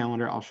it's on my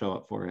calendar, I'll show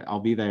up for it. I'll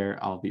be there.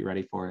 I'll be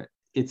ready for it.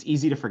 It's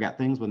easy to forget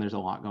things when there's a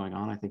lot going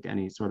on. I think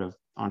any sort of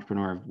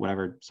entrepreneur of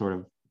whatever sort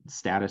of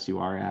status you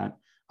are at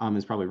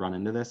has probably run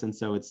into this. And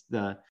so it's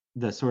the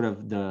sort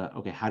of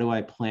okay, how do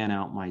I plan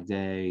out my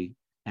day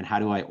and how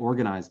do I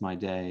organize my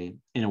day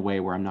in a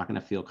way where I'm not going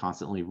to feel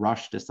constantly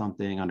rushed to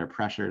something, under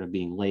pressure to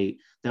being late?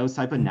 Those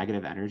type of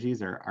negative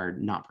energies are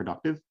not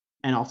productive.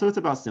 And also it's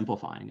about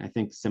simplifying. I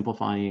think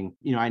simplifying,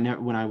 I never,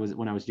 when I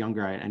was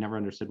younger, I never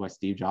understood why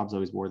Steve Jobs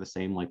always wore the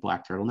same like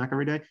black turtleneck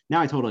every day.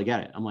 Now I totally get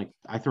it. I'm like,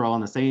 I throw on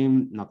the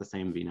same, not the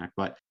same V-neck,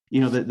 but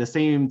the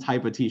same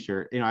type of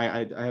t-shirt.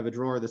 I have a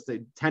drawer that's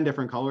 10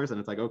 different colors and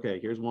it's like,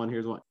 okay, here's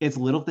one. It's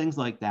little things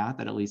like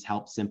that at least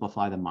help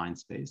simplify the mind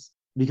space,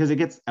 because it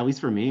gets, at least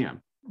for me, I'm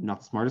not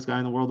the smartest guy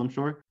in the world, I'm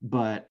sure,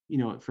 but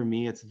for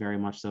me, it's very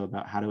much so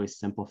about how do I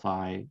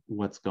simplify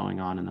what's going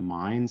on in the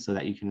mind so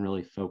that you can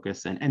really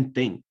focus and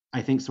think.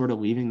 I think sort of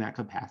leaving that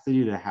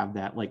capacity to have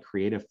that like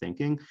creative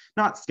thinking,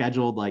 not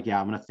scheduled, like, yeah,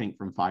 I'm going to think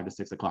from 5 to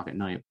 6 o'clock at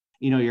night.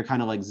 You're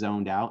kind of like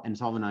zoned out and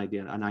solve an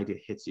idea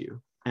hits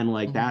you. And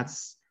like,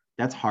 that's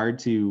hard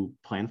to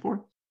plan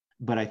for.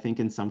 But I think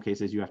in some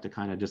cases you have to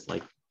kind of just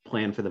like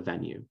plan for the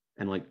venue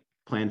and like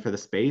plan for the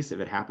space. If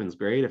it happens,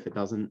 great. If it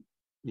doesn't,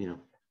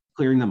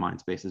 clearing the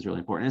mind space is really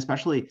important,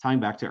 especially tying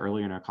back to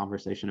earlier in our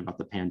conversation about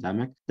the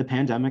pandemic. The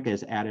pandemic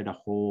has added a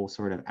whole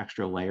sort of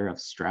extra layer of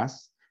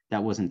stress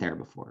that wasn't there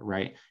before,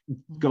 right?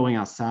 Going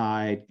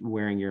outside,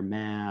 wearing your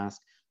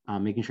mask,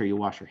 making sure you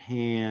wash your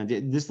hands.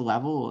 This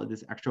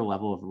extra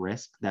level of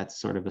risk that's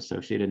sort of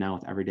associated now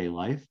with everyday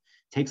life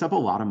takes up a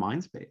lot of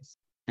mind space.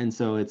 And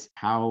so it's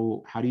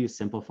how do you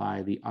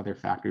simplify the other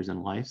factors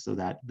in life so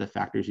that the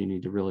factors you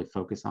need to really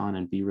focus on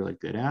and be really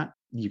good at,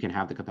 you can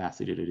have the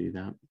capacity to do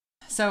that.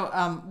 So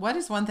what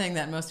is one thing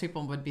that most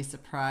people would be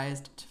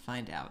surprised to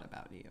find out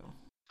about you?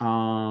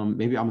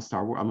 Maybe I'm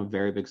a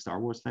very big Star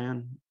Wars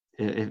fan.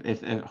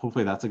 If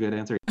hopefully that's a good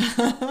answer.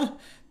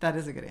 That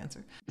is a good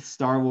answer.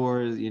 Star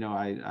Wars,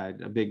 I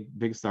a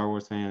big Star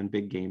Wars fan,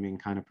 big gaming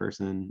kind of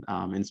person.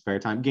 In spare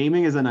time,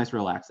 gaming is a nice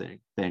relaxing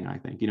thing, I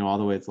think.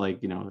 Although it's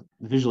like,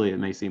 visually it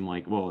may seem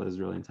like, whoa, this is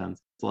really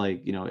intense. It's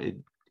like,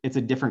 it's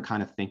a different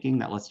kind of thinking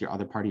that lets your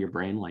other part of your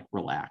brain like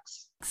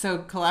relax. So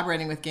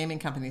collaborating with gaming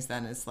companies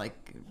then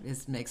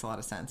makes a lot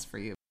of sense for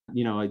you.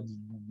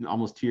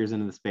 Almost 2 years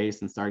into the space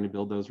and starting to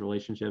build those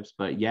relationships.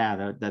 But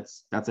yeah,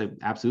 that's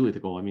absolutely the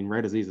goal. I mean,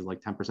 rare disease is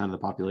like 10% of the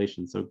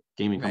population. So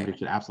gaming companies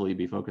should absolutely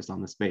be focused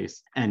on the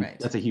space. And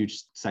that's a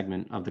huge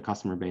segment of the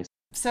customer base.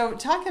 So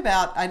talk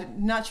about,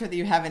 I'm not sure that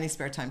you have any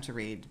spare time to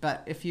read,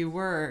 but if you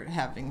were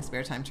having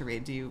spare time to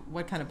read,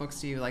 what kind of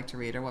books do you like to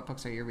read, or what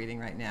books are you reading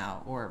right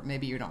now? Or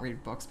maybe you don't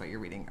read books, but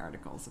you're reading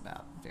articles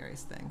about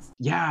various things.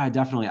 Yeah,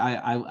 definitely.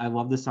 I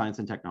love the science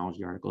and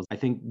technology articles. I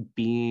think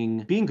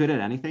being good at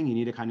anything, you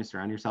need to kind of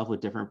surround yourself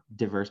with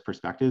diverse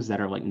perspectives that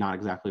are like not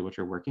exactly what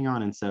you're working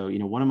on. And so,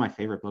 one of my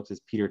favorite books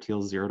is Peter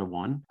Thiel's 0 to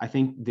 1. I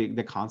think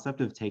the concept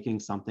of taking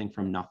something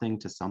from nothing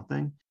to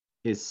something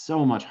is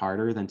so much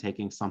harder than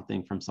taking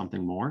something from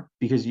something more,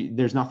 because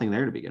there's nothing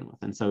there to begin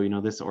with. And so,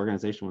 this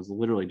organization was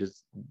literally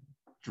just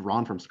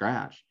drawn from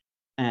scratch.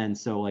 And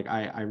so like,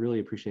 I really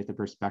appreciate the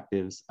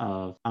perspectives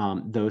of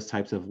those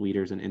types of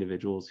leaders and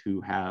individuals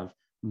who have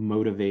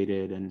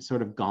motivated and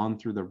sort of gone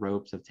through the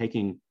ropes of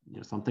taking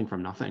something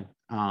from nothing.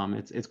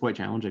 It's quite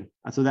challenging.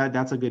 So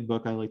that's a good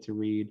book I like to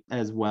read,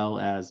 as well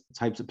as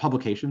types of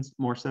publications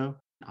more so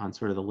on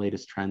sort of the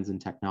latest trends in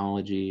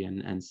technology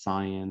and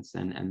science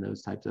and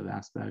those types of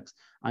aspects.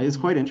 It's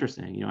quite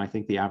interesting. I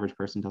think the average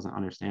person doesn't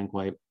understand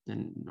quite,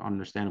 and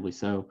understandably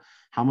so,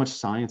 how much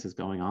science is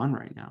going on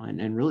right now,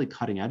 and really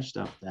cutting edge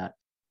stuff that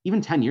even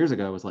 10 years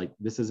ago was like,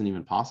 this isn't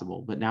even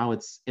possible, but now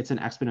it's an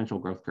exponential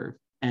growth curve.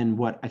 And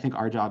what I think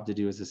our job to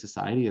do as a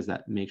society is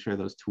that make sure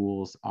those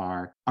tools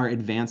are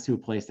advanced to a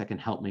place that can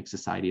help make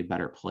society a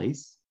better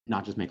place,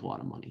 not just make a lot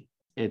of money.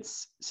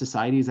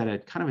 Society is at a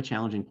kind of a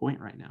challenging point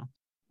right now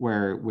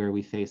where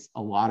we face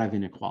a lot of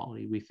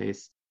inequality. We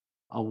face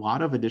a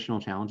lot of additional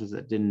challenges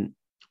that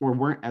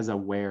weren't as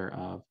aware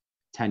of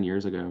 10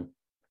 years ago,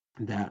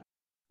 that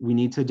we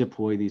need to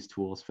deploy these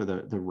tools for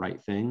the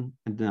right thing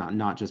and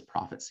not just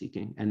profit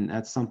seeking. And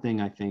that's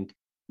something I think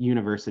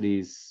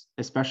universities,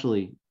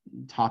 especially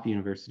top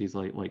universities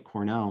like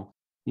Cornell,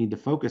 need to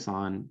focus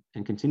on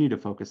and continue to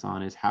focus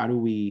on, is how do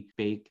we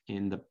bake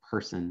in the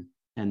person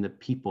and the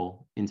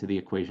people into the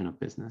equation of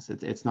business.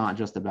 It's not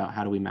just about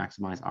how do we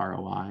maximize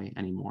ROI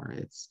anymore.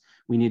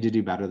 We need to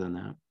do better than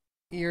that.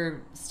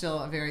 You're still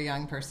a very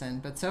young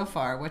person, but so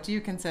far, what do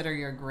you consider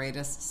your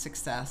greatest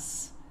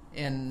success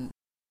in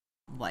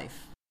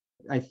life?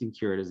 I think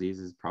cure disease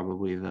is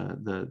probably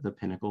the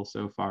pinnacle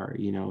so far.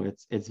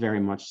 It's very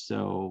much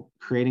so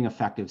creating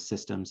effective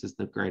systems is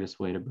the greatest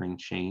way to bring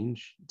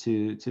change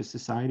to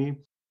society.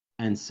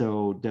 And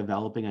so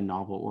developing a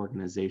novel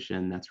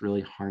organization that's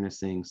really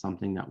harnessing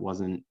something that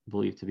wasn't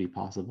believed to be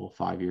possible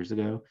 5 years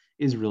ago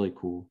is really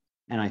cool.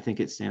 And I think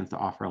it stands to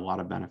offer a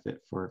lot of benefit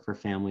for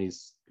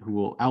families who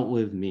will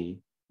outlive me,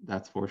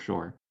 that's for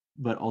sure,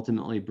 but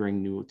ultimately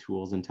bring new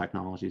tools and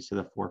technologies to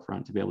the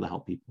forefront to be able to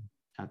help people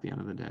at the end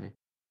of the day.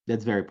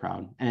 That's very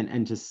proud.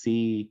 And to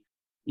see,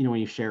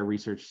 when you share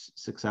research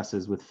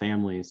successes with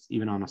families,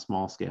 even on a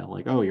small scale,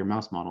 like, oh, your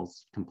mouse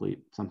model's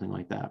complete, something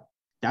like that.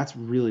 That's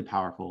really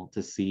powerful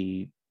to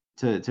see,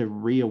 to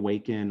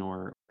reawaken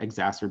or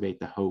exacerbate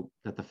the hope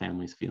that the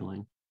family's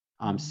feeling.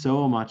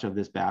 So much of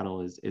this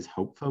battle is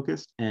hope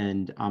focused,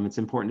 and it's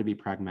important to be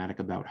pragmatic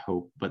about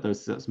hope, but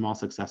those small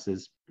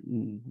successes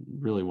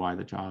really why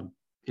the job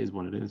is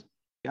what it is.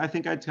 I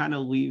think I'd kind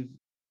of leave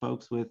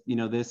folks with,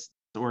 this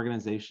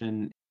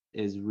organization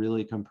is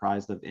really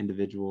comprised of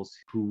individuals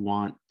who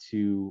want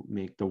to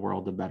make the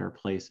world a better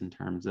place in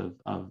terms of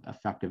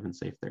effective and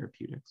safe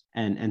therapeutics.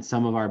 And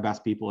some of our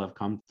best people have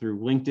come through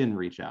LinkedIn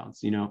reach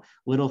outs.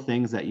 Little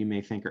things that you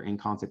may think are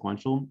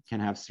inconsequential can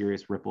have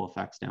serious ripple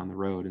effects down the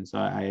road. And so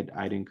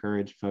I'd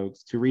encourage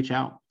folks to reach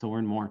out to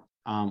learn more.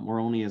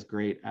 We're only as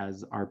great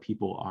as our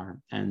people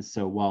are. And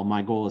so while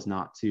my goal is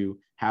not to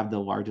have the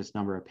largest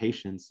number of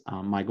patients,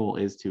 my goal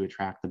is to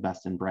attract the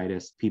best and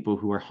brightest people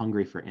who are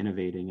hungry for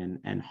innovating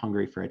and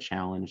hungry for a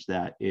challenge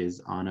that is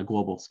on a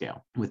global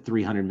scale. With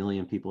 300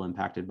 million people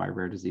impacted by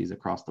rare disease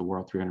across the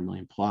world, 300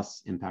 million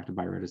plus impacted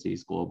by rare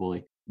disease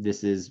globally,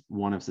 this is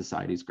one of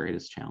society's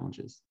greatest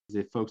challenges.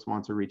 If folks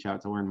want to reach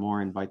out to learn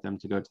more, invite them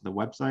to go to the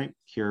website,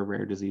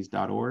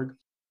 cureraredisease.org.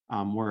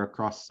 We're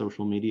across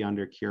social media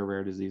under Cure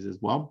Rare Disease as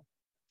well.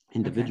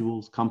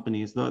 Individuals,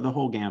 companies, the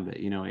whole gambit.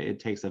 It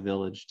takes a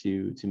village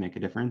to make a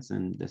difference,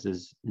 and this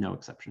is no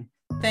exception.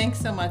 Thanks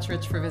so much,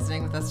 Rich, for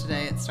visiting with us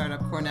today at Startup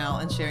Cornell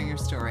and sharing your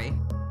story.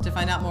 To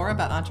find out more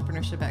about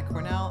entrepreneurship at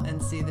Cornell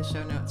and see the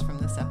show notes from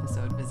this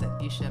episode, visit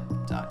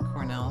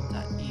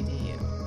eship.cornell.edu.